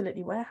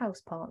utility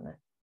warehouse partner.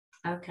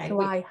 Okay.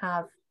 So I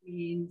have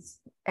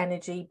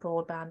energy,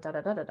 broadband,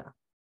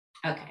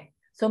 Okay.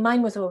 So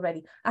mine was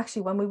already,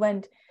 actually, when we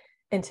went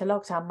into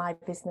lockdown, my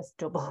business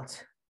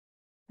doubled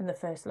in the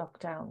first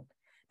lockdown,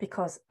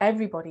 because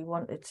everybody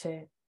wanted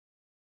to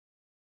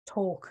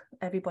talk.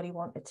 Everybody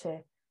wanted to,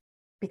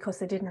 because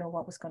they didn't know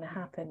what was going to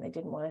happen. They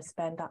didn't want to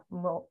spend that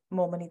more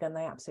money than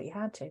they absolutely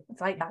had to.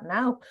 It's like that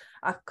now.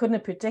 I couldn't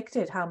have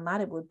predicted how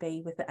mad it would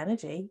be with the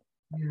energy.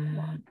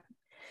 Yeah.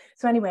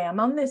 So anyway,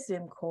 I'm on this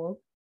Zoom call.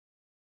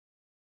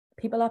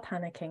 People are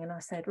panicking, and I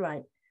said,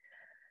 right,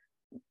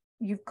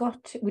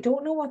 we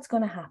don't know what's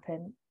going to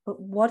happen, but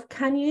what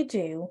can you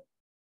do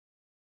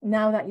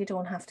now that you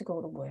don't have to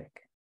go to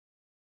work.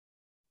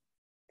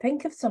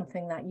 Think of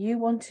something that you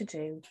want to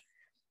do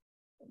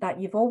that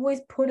you've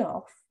always put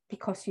off,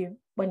 because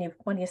when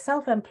you're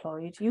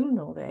self-employed, you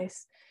know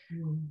this,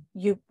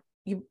 you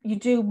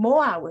do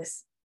more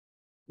hours.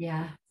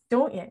 Yeah.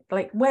 Don't you?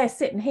 Like, we're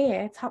sitting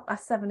here, it's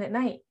 7:30 at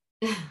night.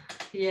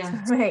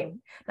 Yeah. Right.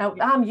 Now,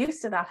 I'm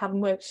used to that,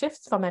 having worked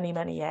shifts for many,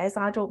 many years.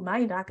 I don't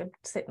mind. I can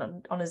sit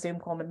on a Zoom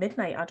call at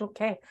midnight. I don't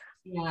care.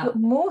 Yeah. But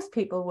most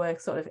people work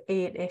sort of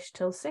 8-ish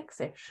till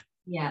 6-ish.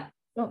 Yeah.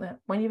 Don't they?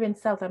 When you're in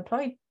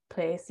self-employed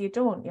place, you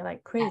don't. You're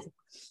like crazy.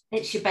 Yeah.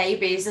 It's your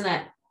baby, isn't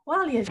it?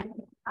 Well,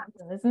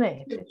 isn't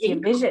it? It's your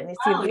vision.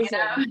 It's your vision.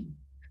 Yeah.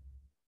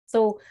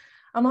 So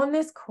I'm on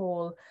this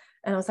call,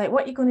 and I was like,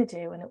 what are you going to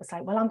do? And it was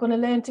like, well, I'm going to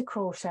learn to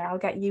crochet. I'll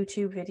get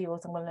YouTube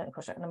videos. I'm going to learn to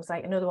crochet. And I was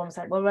like, another one was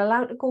like, well, we're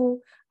allowed to go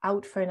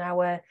out for an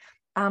hour.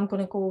 I'm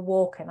going to go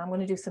walking. I'm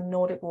going to do some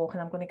Nordic walking.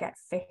 I'm going to get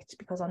fit,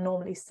 because I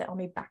normally sit on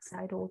my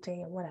backside all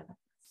day or whatever.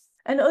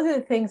 And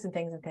other things and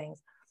things and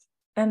things.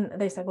 And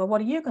they said, well,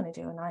 what are you going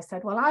to do? And I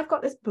said, well, I've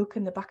got this book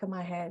in the back of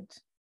my head.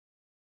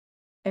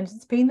 And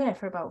it's been there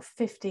for about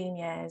 15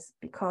 years,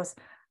 because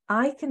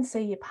I can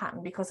see a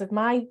pattern because of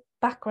my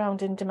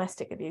background in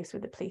domestic abuse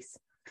with the police.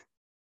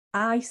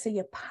 I see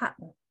a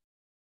pattern,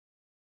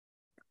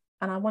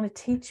 and I want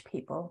to teach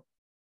people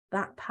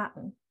that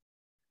pattern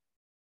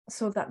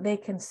so that they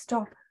can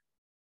stop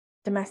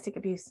domestic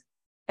abuse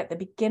at the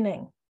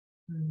beginning,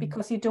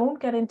 because you don't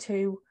get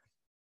into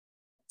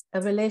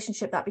a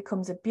relationship that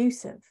becomes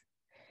abusive.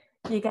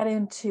 You get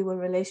into a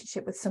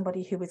relationship with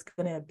somebody who is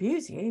going to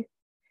abuse you,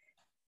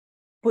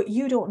 but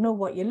you don't know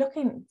what you're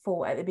looking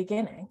for at the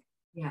beginning.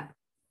 Yeah.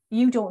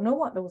 You don't know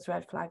what those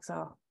red flags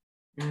are.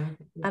 No.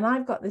 And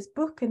I've got this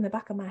book in the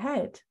back of my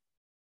head.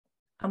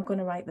 I'm going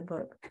to write the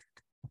book.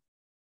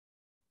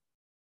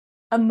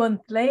 A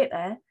month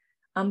later,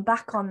 I'm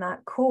back on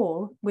that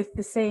call with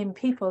the same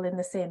people in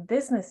the same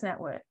business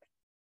network.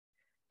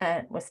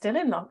 And we're still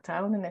in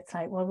lockdown, and it's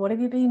like, well, what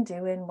have you been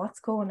doing? What's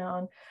going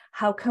on?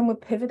 How can we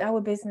pivot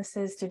our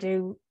businesses to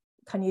do,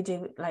 can you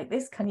do it like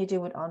this? Can you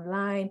do it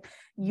online?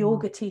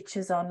 Yoga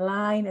teachers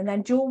online. And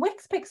then Joe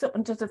Wicks picks up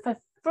and does it for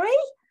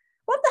free.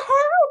 What the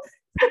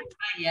hell?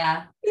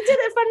 Yeah. He did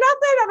it for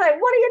nothing. I'm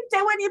like, what are you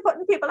doing? You're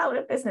putting people out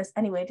of business.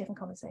 Anyway, different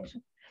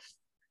conversation.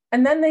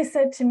 And then they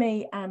said to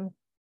me,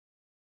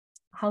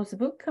 how's the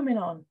book coming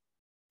on?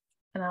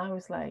 And I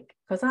was like,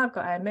 because I've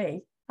got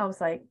ME, I was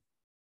like,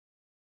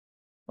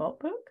 what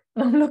book?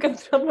 And I'm looking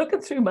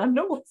through my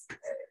notes.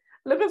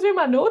 Looking through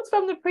my notes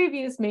from the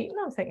previous meeting.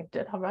 I was thinking,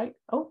 did I write?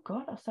 Oh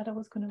God, I said I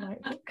was going to write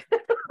a book.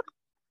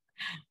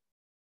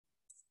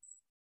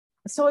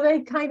 So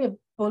they kind of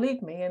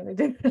bullied me, and they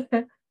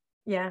did.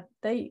 Yeah,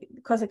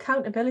 because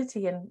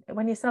accountability, and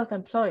when you're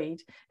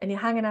self-employed and you're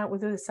hanging out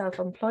with other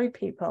self-employed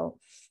people,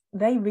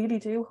 they really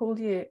do hold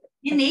you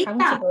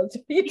accountable.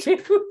 You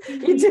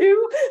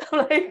do.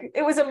 Like,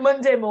 it was a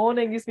Monday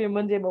morning, used to be a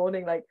Monday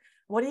morning, like,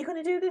 what are you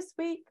going to do this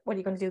week? What are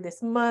you going to do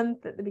this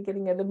month, at the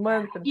beginning of the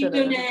month? Have you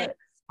done it?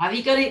 Have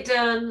you got it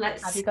done?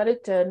 Have you got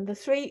it done? The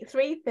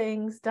three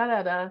things,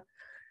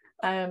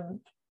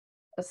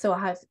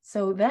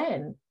 So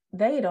then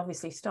they had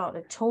obviously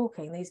started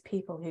talking, these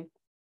people who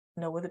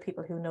know other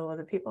people who know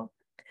other people.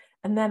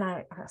 And then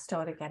I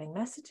started getting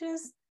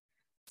messages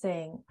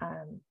saying,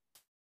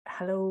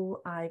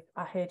 hello, I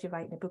heard you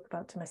writing a book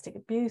about domestic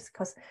abuse,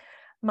 because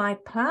my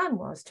plan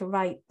was to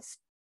write,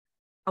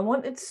 I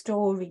wanted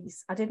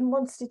stories. I didn't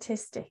want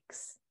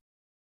statistics,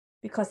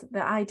 because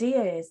the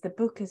idea is the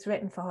book is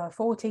written for a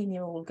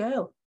 14-year-old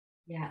girl.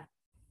 Yeah.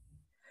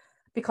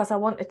 Because I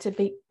wanted to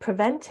be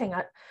preventing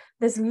it.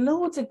 There's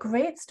loads of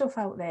great stuff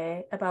out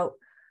there about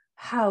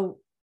how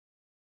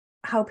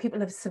people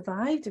have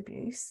survived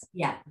abuse.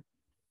 Yeah.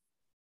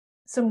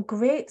 Some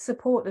great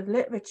supportive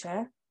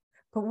literature.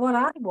 But what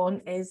I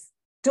want is,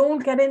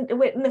 don't get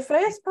into it in the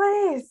first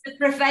place. The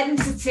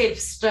preventative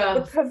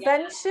stuff. The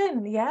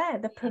prevention,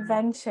 the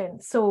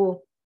prevention.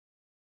 So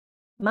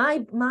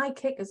my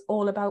kick is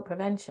all about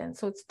prevention.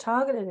 So it's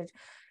targeted at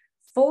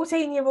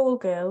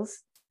 14-year-old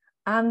girls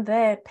and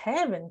their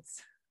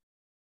parents.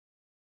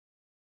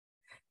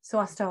 So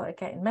I started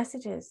getting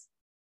messages.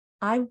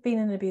 I've been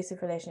in an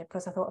abusive relationship,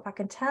 because I thought, if I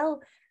can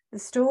tell the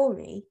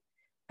story,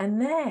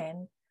 and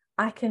then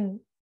I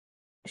can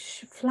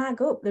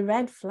flag up the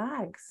red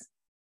flags.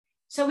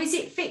 So is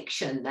it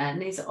fiction then?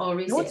 No,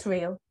 it's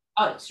real.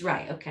 Oh, it's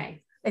right.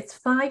 Okay. It's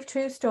 5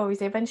 true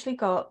stories. I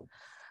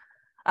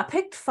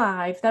picked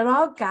 5. There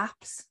are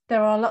gaps.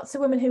 There are lots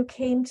of women who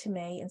came to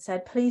me and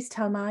said, please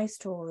tell my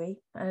story.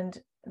 And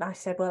I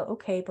said, well,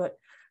 okay, but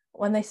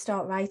when they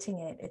start writing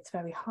it, it's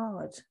very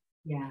hard.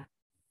 Yeah.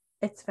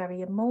 It's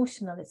very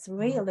emotional. It's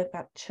real. They've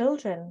got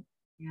children.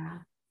 Yeah.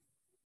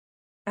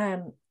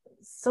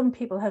 Some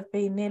people have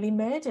been nearly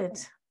murdered.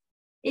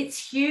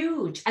 It's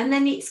huge, and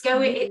then it's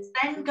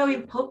then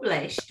going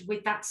published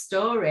with that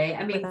story.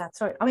 I mean,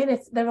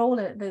 there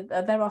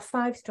are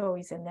 5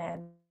 stories in there.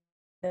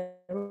 They're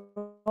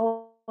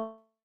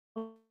all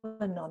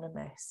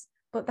anonymous,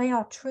 but they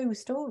are true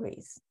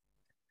stories.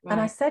 And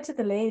I said to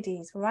the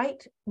ladies,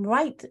 write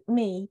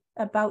me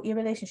about your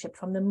relationship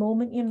from the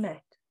moment you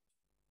met.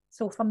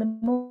 So from the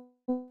moment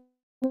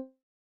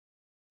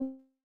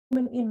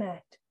you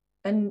met,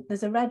 and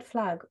there's a red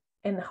flag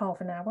in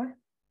half an hour,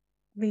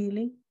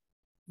 really,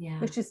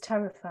 which is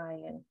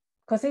terrifying,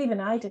 because even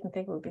I didn't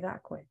think it would be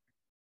that quick.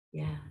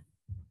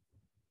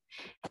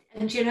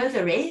 And you know,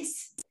 there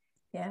is.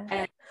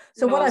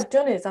 So what I've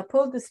done is I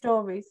pulled the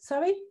stories.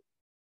 Sorry?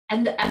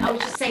 And I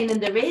was just saying,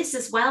 and there is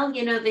as well,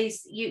 you know,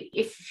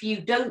 if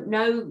you don't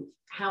know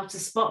how to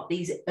spot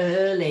these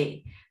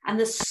early, and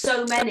there's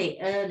so many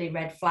early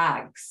red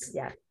flags.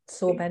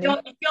 So many.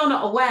 If you're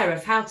not aware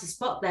of how to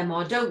spot them,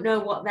 or don't know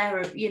what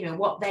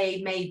what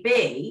they may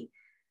be,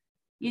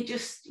 you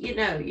just,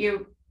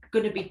 you're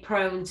going to be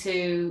prone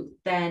to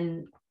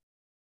then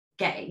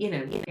get,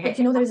 But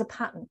there is a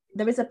pattern.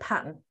 There is a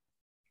pattern.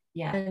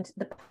 And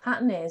the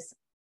pattern is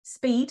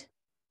speed,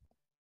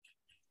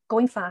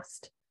 going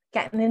fast,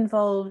 getting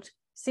involved,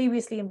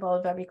 seriously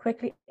involved very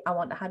quickly. I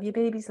want to have your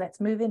babies. Let's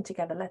move in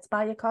together. Let's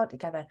buy a car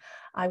together.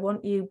 I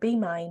want you, be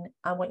mine.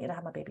 I want you to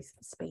have my babies.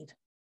 Speed.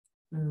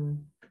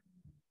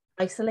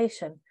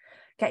 Isolation,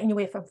 getting you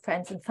away from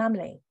friends and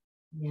family.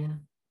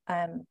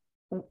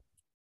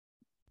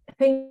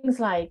 Things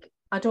like,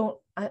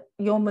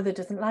 your mother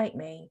doesn't like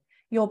me.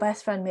 Your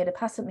best friend made a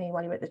pass at me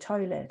while you were at the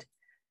toilet.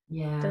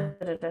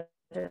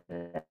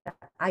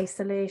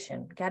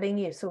 Isolation, getting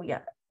you. So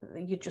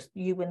you're just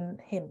you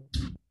and him.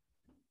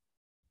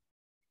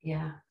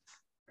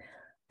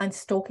 And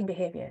stalking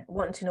behavior,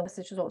 wanting to know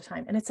messages all the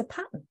time. And it's a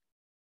pattern.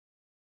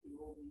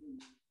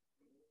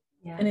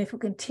 And if we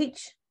can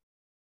teach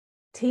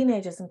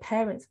teenagers and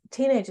parents,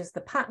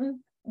 the pattern,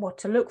 what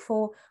to look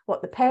for,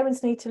 what the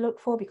parents need to look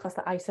for, because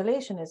the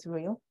isolation is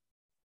real.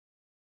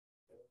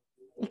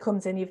 He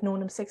comes in, you've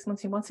known him 6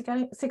 months,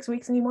 6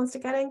 weeks, and he wants to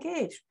get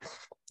engaged.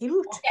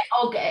 The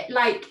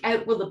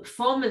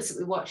performance that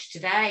we watched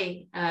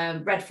today,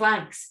 Red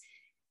Flags,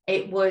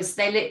 it was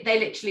they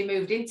literally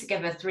moved in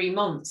together 3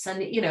 months,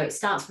 and it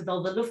starts with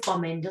all the love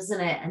bombing,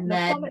 doesn't it?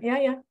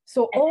 And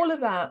so all of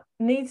that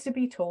needs to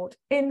be taught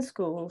in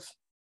schools,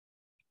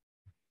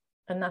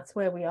 and that's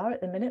where we are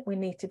at the minute. We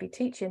need to be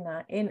teaching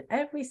that in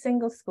every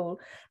single school.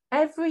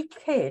 Every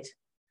kid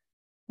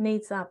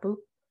needs that book.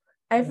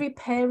 Every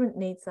parent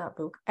needs that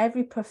book.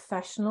 Every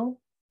professional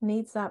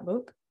needs that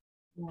book.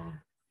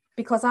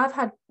 Because I've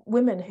had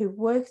women who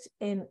worked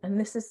in, and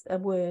this is a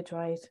word,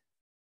 right?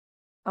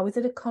 I was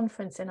at a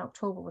conference in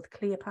October with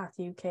Cleopath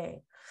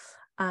UK,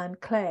 and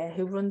Claire,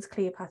 who runs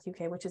Cleopath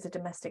UK, which is a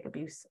domestic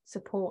abuse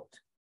support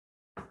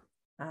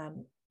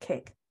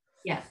kick.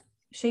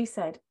 She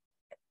said,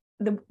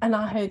 and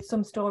I heard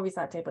some stories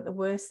that day, but the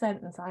worst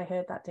sentence I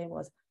heard that day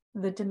was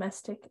the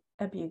domestic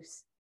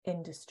abuse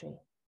industry.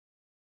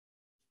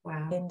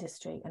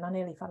 Industry. And I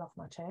nearly fell off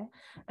my chair.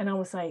 And I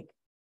was like,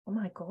 oh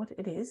my God,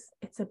 it is.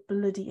 It's a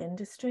bloody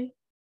industry.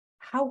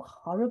 How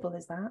horrible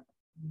is that?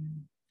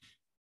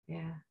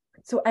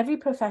 So every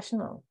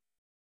professional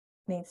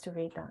needs to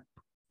read that.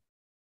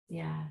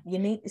 You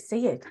need to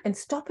see it and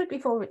stop it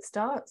before it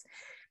starts.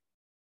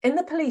 In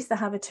the police, they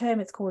have a term,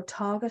 it's called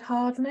target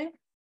hardening.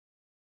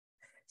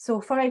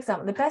 So for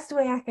example, the best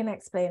way I can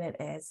explain it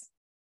is,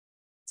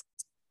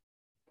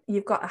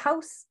 you've got a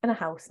house and a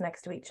house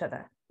next to each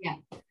other.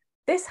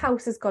 This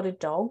house has got a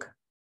dog.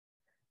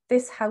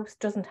 This house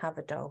doesn't have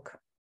a dog.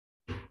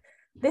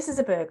 This is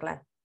a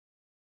burglar.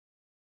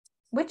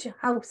 Which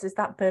house is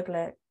that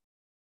burglar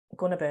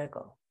going to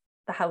burgle?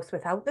 The house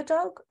without the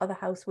dog or the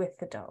house with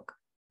the dog?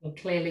 Well,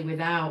 clearly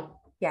without.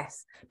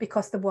 Yes,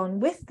 because the one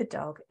with the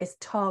dog is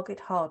target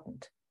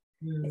hardened.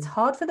 It's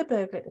hard for the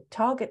burglar to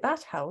target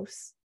that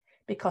house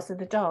because of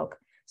the dog.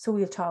 So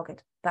we'll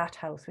target that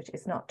house, which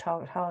is not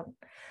target hardened.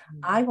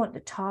 I want to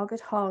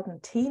target harden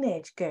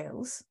teenage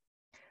girls,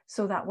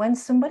 so that when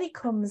somebody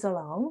comes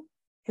along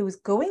who is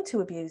going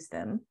to abuse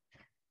them,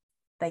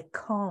 they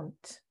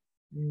can't,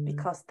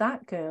 because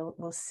that girl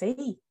will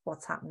see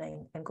what's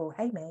happening and go,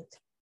 hey, mate.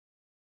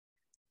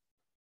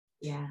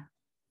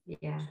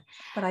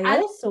 But I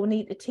also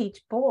need to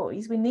teach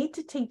boys, we need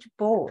to teach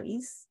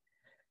boys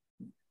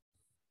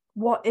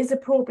what is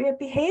appropriate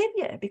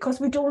behaviour,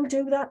 because we don't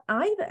do that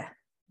either.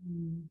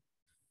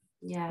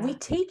 We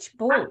teach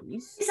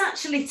boys. It's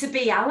actually to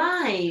be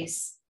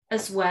allies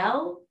as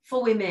well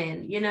for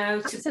women,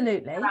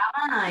 Absolutely. To be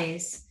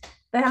allies.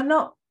 They are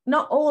not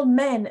all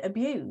men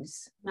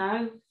abuse.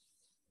 No.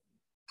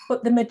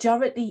 But the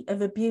majority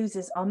of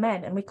abusers are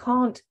men, and we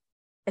can't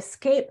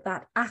escape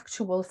that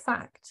actual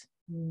fact.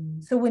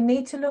 So we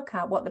need to look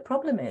at what the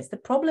problem is. The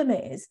problem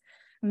is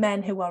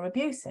men who are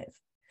abusive,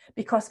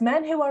 because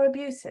men who are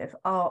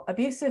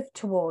abusive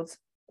towards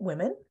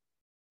women,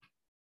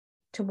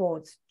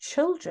 towards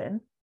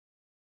children,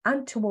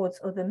 and towards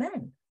other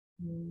men.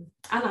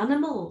 And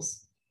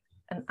animals.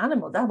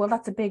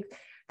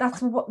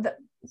 That's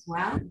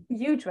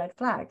huge red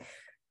flag.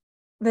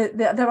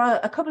 There are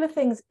a couple of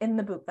things in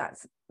the book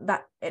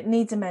that it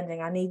needs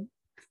amending. I need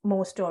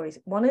more stories.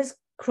 One is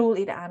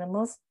cruelty to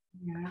animals.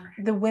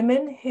 The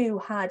women who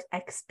had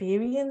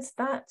experienced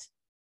that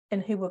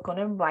and who were going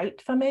to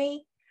write for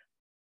me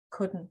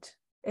couldn't.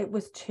 It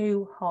was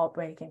too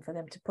heartbreaking for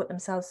them to put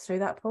themselves through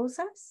that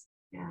process.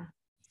 Yeah.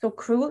 So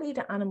cruelty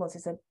to animals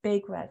is a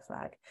big red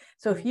flag.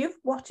 So if you're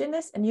watching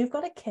this and you've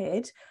got a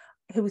kid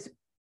who's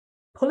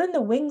pulling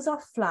the wings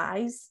off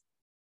flies,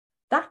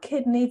 that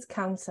kid needs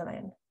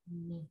counselling.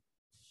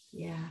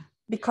 Yeah.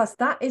 Because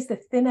that is the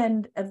thin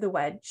end of the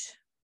wedge.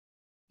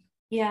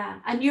 Yeah.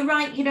 And you're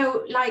right, you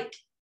know, like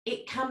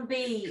it can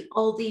be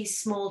all these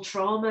small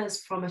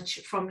traumas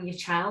from your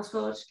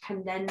childhood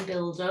can then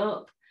build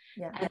up.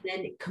 Yeah. And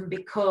then it can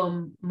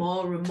become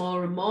more and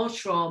more and more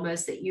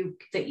traumas that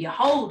you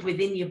hold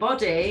within your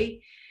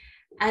body,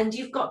 and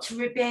you've got to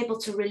be able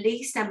to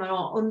release them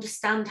or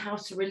understand how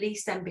to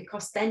release them,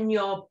 because then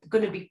you're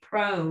going to be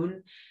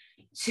prone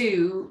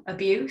to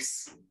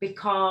abuse,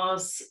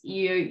 because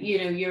you're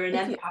an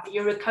empath,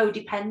 you're a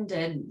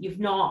codependent, you've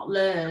not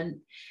learned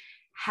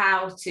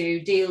how to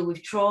deal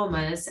with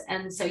traumas,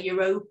 and so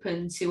you're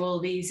open to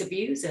all these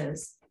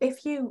abusers.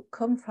 If you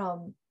come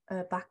from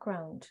a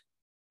background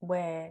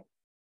where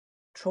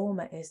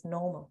trauma is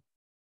normal,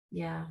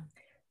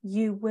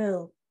 you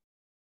will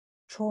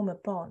trauma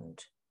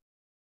bond,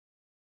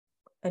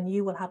 and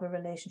you will have a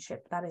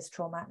relationship that is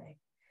traumatic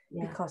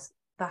because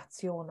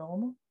that's your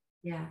normal.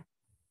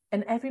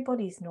 And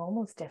everybody's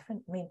normal is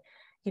different. I mean,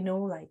 you know,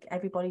 like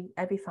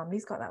every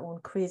family's got their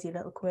own crazy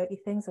little quirky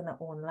things and their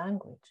own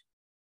language.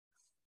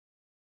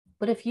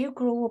 But if you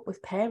grow up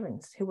with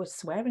parents who were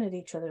swearing at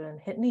each other and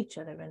hitting each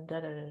other and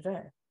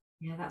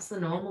that's the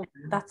normal.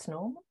 That's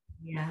normal.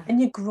 Yeah. And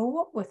you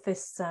grow up with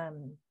this, I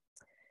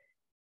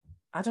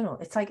don't know,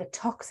 it's like a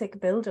toxic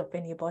buildup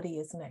in your body,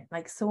 isn't it?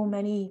 Like so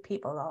many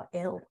people are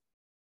ill,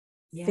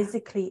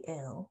 physically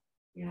ill,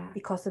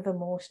 because of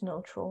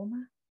emotional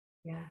trauma.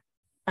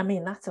 I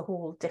mean, that's a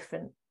whole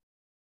different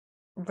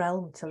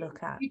realm to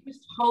look at. You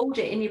just hold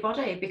it in your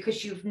body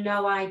because you've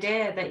no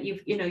idea that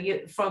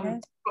you're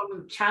from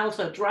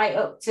childhood right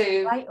up.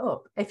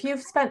 If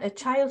you've spent a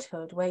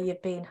childhood where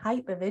you've been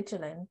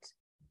hypervigilant,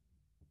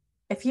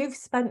 if you've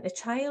spent a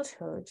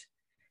childhood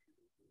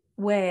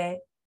where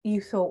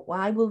you thought,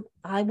 well,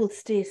 I will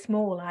stay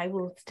small, I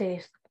will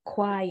stay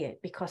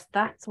quiet because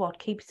that's what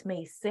keeps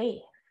me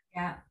safe.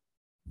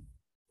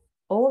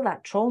 All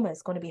that trauma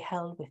is going to be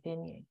held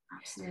within you.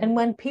 Absolutely. And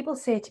when people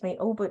say to me,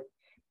 oh, but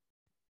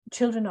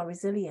children are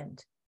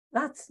resilient,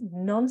 that's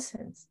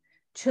nonsense.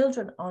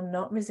 Children are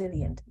not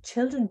resilient.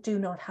 Children do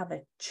not have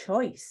a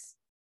choice.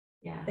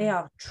 They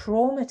are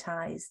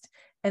traumatized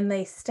and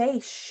they stay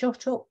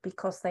shut up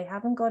because they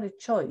haven't got a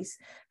choice.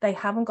 They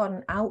haven't got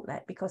an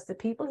outlet because the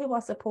people who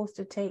are supposed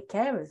to take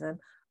care of them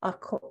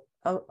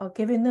are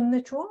giving them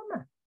the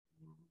trauma.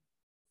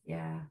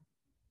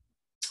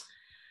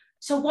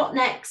 So what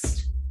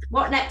next?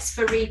 What next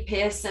for Rie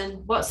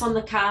Pearson? What's on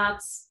the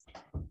cards?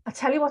 I'll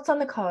tell you what's on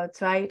the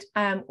cards, right?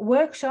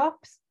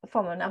 Workshops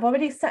for me. I've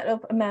already set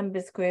up a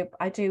members group.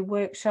 I do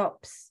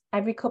workshops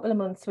every couple of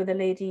months with a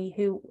lady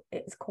who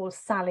is called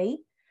Sally,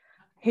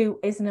 who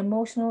is an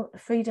emotional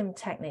freedom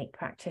technique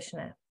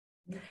practitioner.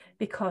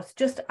 Because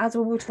just as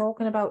we were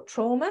talking about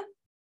trauma,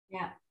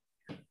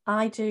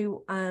 I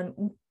do,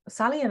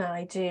 Sally and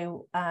I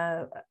do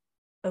a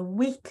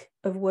week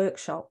of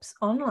workshops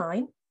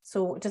online.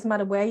 So it doesn't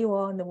matter where you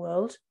are in the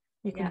world,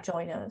 you can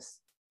join us.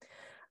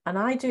 And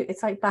I do,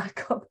 it's like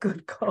backup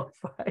good cop,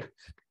 right?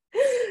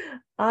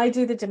 I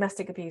do the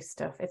domestic abuse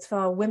stuff. It's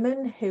for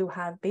women who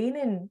have been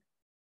in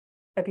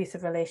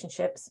abusive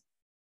relationships,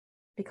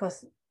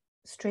 because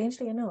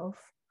strangely enough,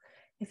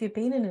 if you've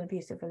been in an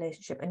abusive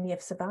relationship and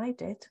you've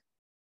survived it,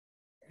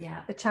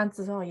 the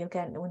chances are you'll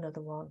get into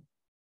another one.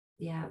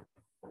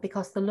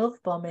 Because the love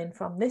bombing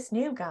from this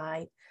new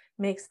guy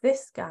makes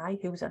this guy,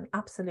 who's an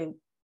absolute,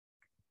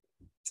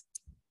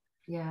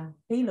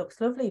 he looks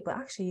lovely, but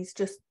actually he's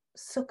just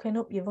sucking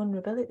up your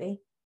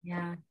vulnerability.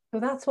 So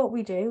that's what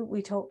we do.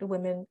 We talk to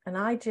women, and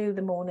I do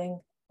the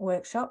morning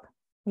workshop.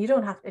 You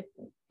don't have to,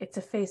 it's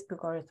a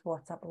Facebook or it's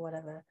WhatsApp or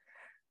whatever.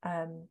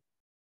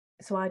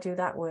 So I do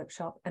that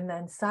workshop, and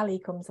then Sally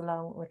comes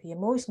along with the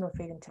emotional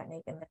freedom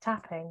technique and the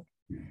tapping,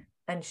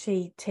 and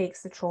she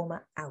takes the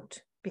trauma out,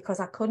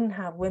 because I couldn't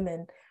have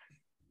women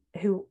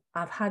who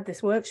I've had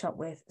this workshop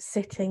with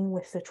sitting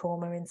with the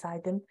trauma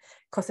inside them,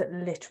 because it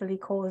literally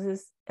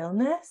causes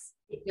illness.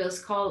 It does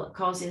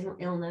cause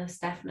illness,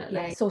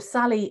 definitely. So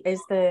Sally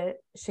is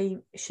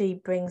she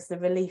brings the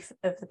relief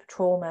of the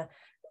trauma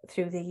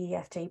through the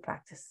EFT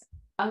practice.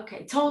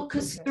 Okay, talk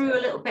us through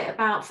a little bit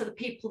about, for the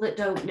people that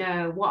don't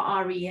know, what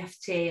are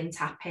EFT and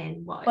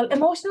tapping? Well,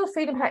 emotional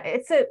freedom,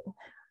 I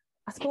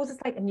suppose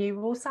it's like a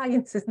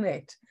neuroscience, isn't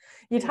it?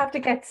 You'd have to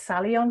get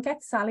Sally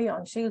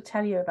on. She'll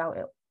tell you about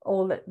it,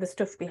 all the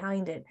stuff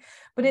behind it.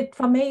 But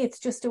for me, it's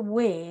just a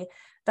way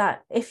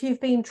that if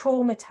you've been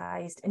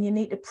traumatized and you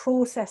need to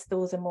process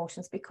those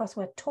emotions, because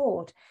we're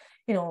taught,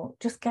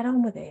 just get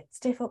on with it,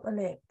 stiff up a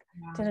lip,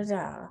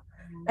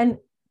 and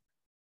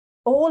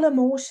all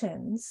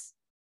emotions,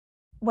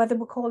 whether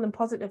we call them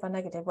positive or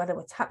negative, whether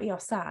it's happy or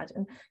sad,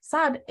 and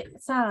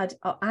sad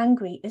or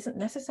angry isn't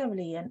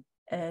necessarily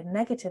a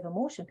negative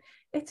emotion.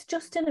 It's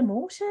just an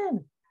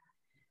emotion.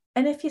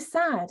 And if you're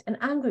sad and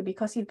angry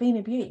because you've been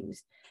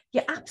abused,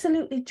 you're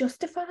absolutely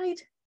justified.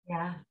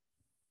 Yeah.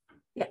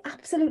 You're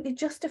absolutely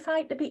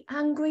justified to be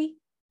angry.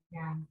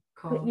 Yeah,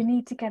 cool. But you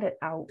need to get it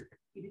out.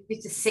 You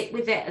need to sit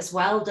with it as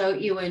well,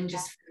 don't you? And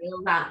just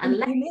feel that. And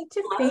you need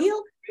to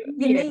feel.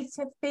 You need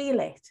to feel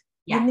it.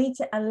 Yeah. You need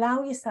to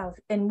allow yourself.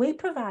 And we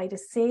provide a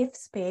safe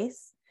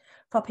space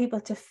for people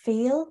to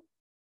feel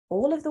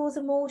all of those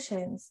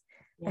emotions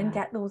and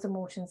get those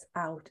emotions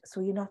out. So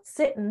you're not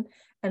sitting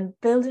and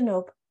building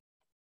up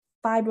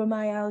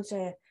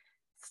fibromyalgia,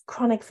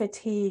 chronic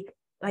fatigue,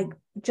 like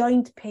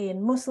joint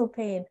pain, muscle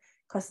pain,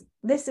 because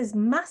this is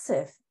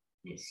massive.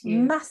 It's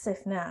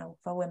massive now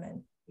for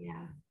women.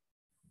 Yeah.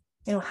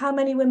 You know, how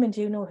many women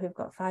do you know who've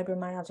got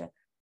fibromyalgia?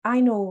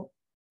 I know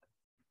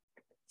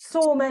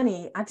so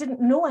many. I didn't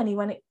know any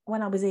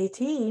when I was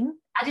 18.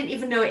 I didn't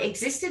even know it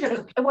existed.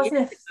 It wasn't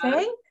a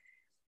thing.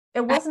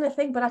 It wasn't a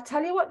thing. But I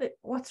tell you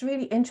what's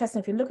really interesting,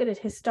 if you look at it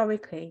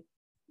historically,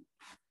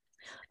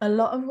 a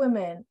lot of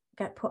women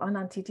get put on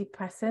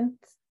antidepressants.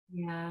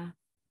 Yeah.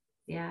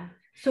 Yeah.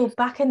 So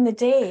back in the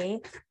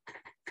day,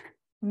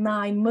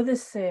 my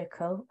mother's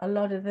circle, a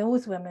lot of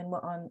those women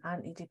were on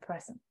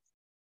antidepressants.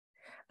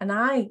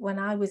 And when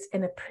I was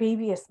in a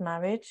previous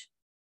marriage,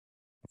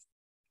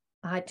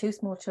 I had 2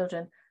 small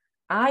children.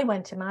 I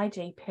went to my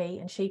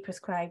GP and she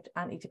prescribed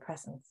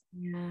antidepressants.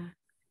 Yeah.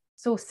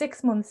 So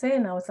 6 months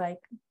in, I was like,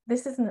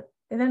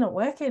 they're not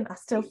working. I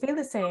still feel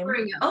the same.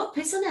 Bring it up,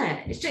 isn't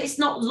it? It's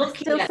not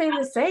looking. I still feel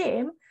the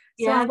same.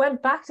 So I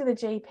went back to the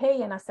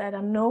GP and I said,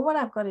 I know what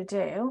I've got to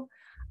do.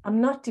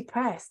 I'm not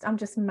depressed. I'm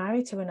just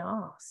married to an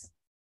arse.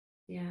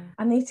 Yeah.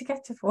 I need to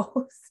get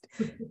divorced.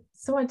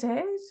 So I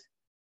did.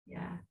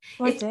 Yeah.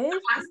 So I did.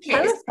 It's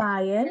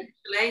terrifying.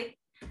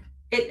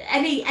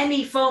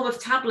 Any form of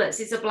tablets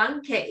is a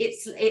blanket.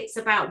 It's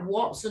about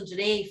what's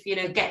underneath, you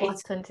know, getting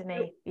what's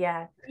underneath,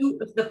 the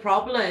root of the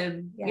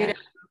problem, you know.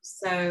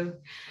 So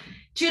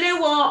do you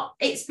know what?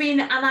 It's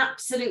been an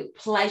absolute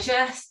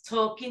pleasure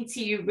talking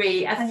to you,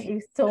 Rie. Thank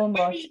you so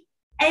much.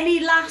 Any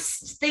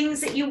last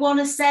things that you want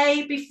to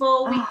say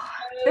before we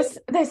go?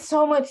 There's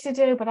so much to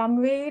do, but I'm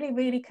really,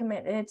 really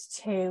committed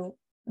to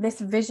this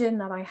vision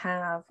that I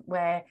have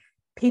where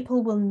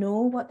people will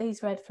know what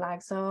these red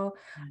flags are,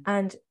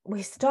 and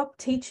we stop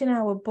teaching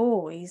our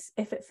boys,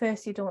 if at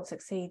first you don't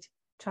succeed,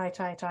 try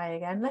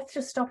again. Let's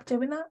just stop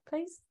doing that,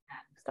 please.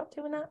 Stop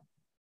doing that.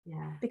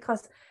 Yeah.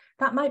 Because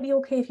that might be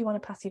okay if you want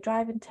to pass your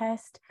driving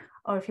test,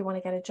 or if you want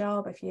to get a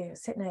job, if you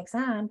sit in an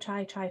exam,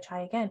 try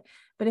again.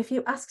 But if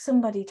you ask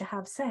somebody to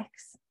have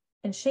sex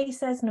and she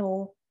says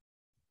no,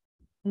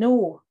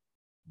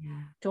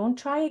 don't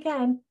try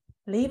again,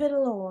 leave it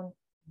alone.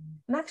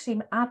 And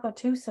actually, I've got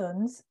 2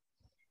 sons.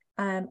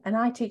 And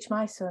I teach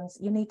my sons,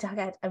 you need to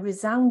get a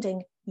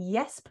resounding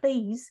yes,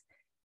 please,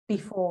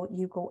 before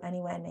you go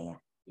anywhere near.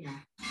 Yeah.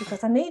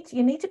 Because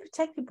you need to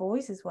protect your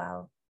boys as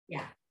well.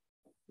 Yeah.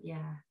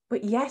 Yeah.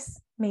 But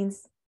yes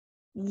means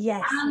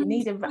yes. And you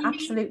need an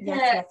absolute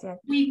yes.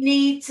 We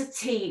need to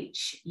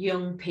teach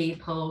young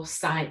people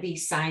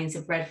these signs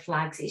of red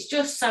flags. It's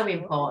just so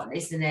important,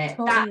 isn't it?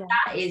 Totally,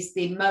 that is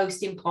the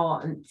most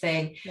important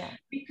thing. Yeah.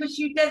 Because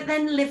you don't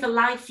then live a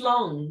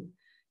lifelong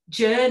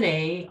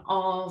journey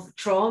of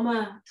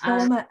trauma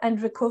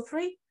and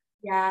recovery.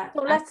 So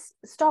let's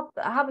stop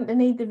having to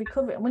need the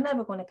recovery. And we're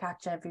never going to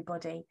catch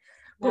everybody,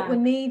 but we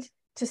need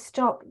to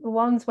stop the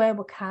ones where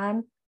we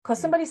can. Because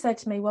somebody said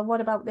to me, well,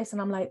 what about this?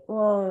 And I'm like,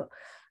 oh,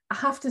 I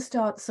have to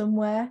start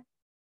somewhere.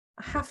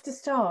 I have to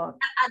start.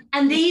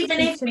 And even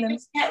if we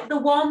get the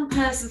one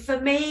person,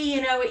 for me,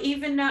 you know,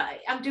 even though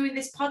I'm doing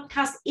this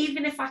podcast,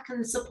 even if I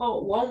can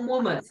support one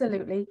woman,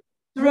 absolutely,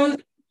 through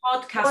the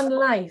podcast, one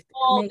life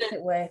makes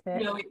it worth it.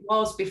 You know, it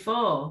was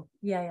before.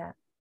 Yeah.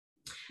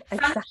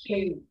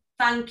 Exactly.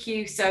 Thank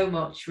you so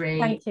much, Rie.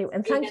 Thank you.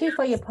 And thank you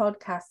for your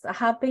podcast. I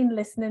have been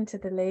listening to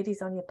the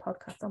ladies on your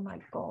podcast. Oh my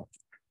God.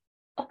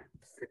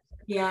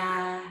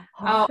 Yeah.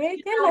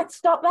 Let's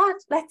stop that.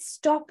 Let's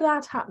stop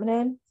that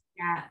happening.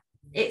 Yeah.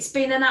 It's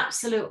been an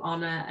absolute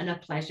honour and a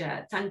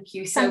pleasure. Thank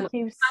you so much.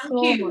 Thank you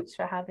so much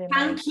for having me.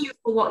 Thank you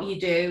for what you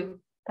do.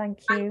 Thank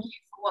you. Thank you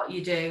for what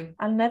you do.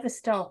 I'll never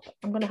stop.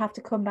 I'm going to have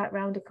to come back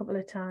round a couple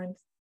of times.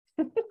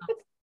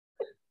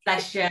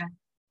 Bless you.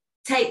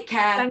 Take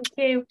care. Thank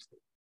you.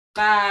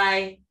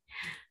 Bye.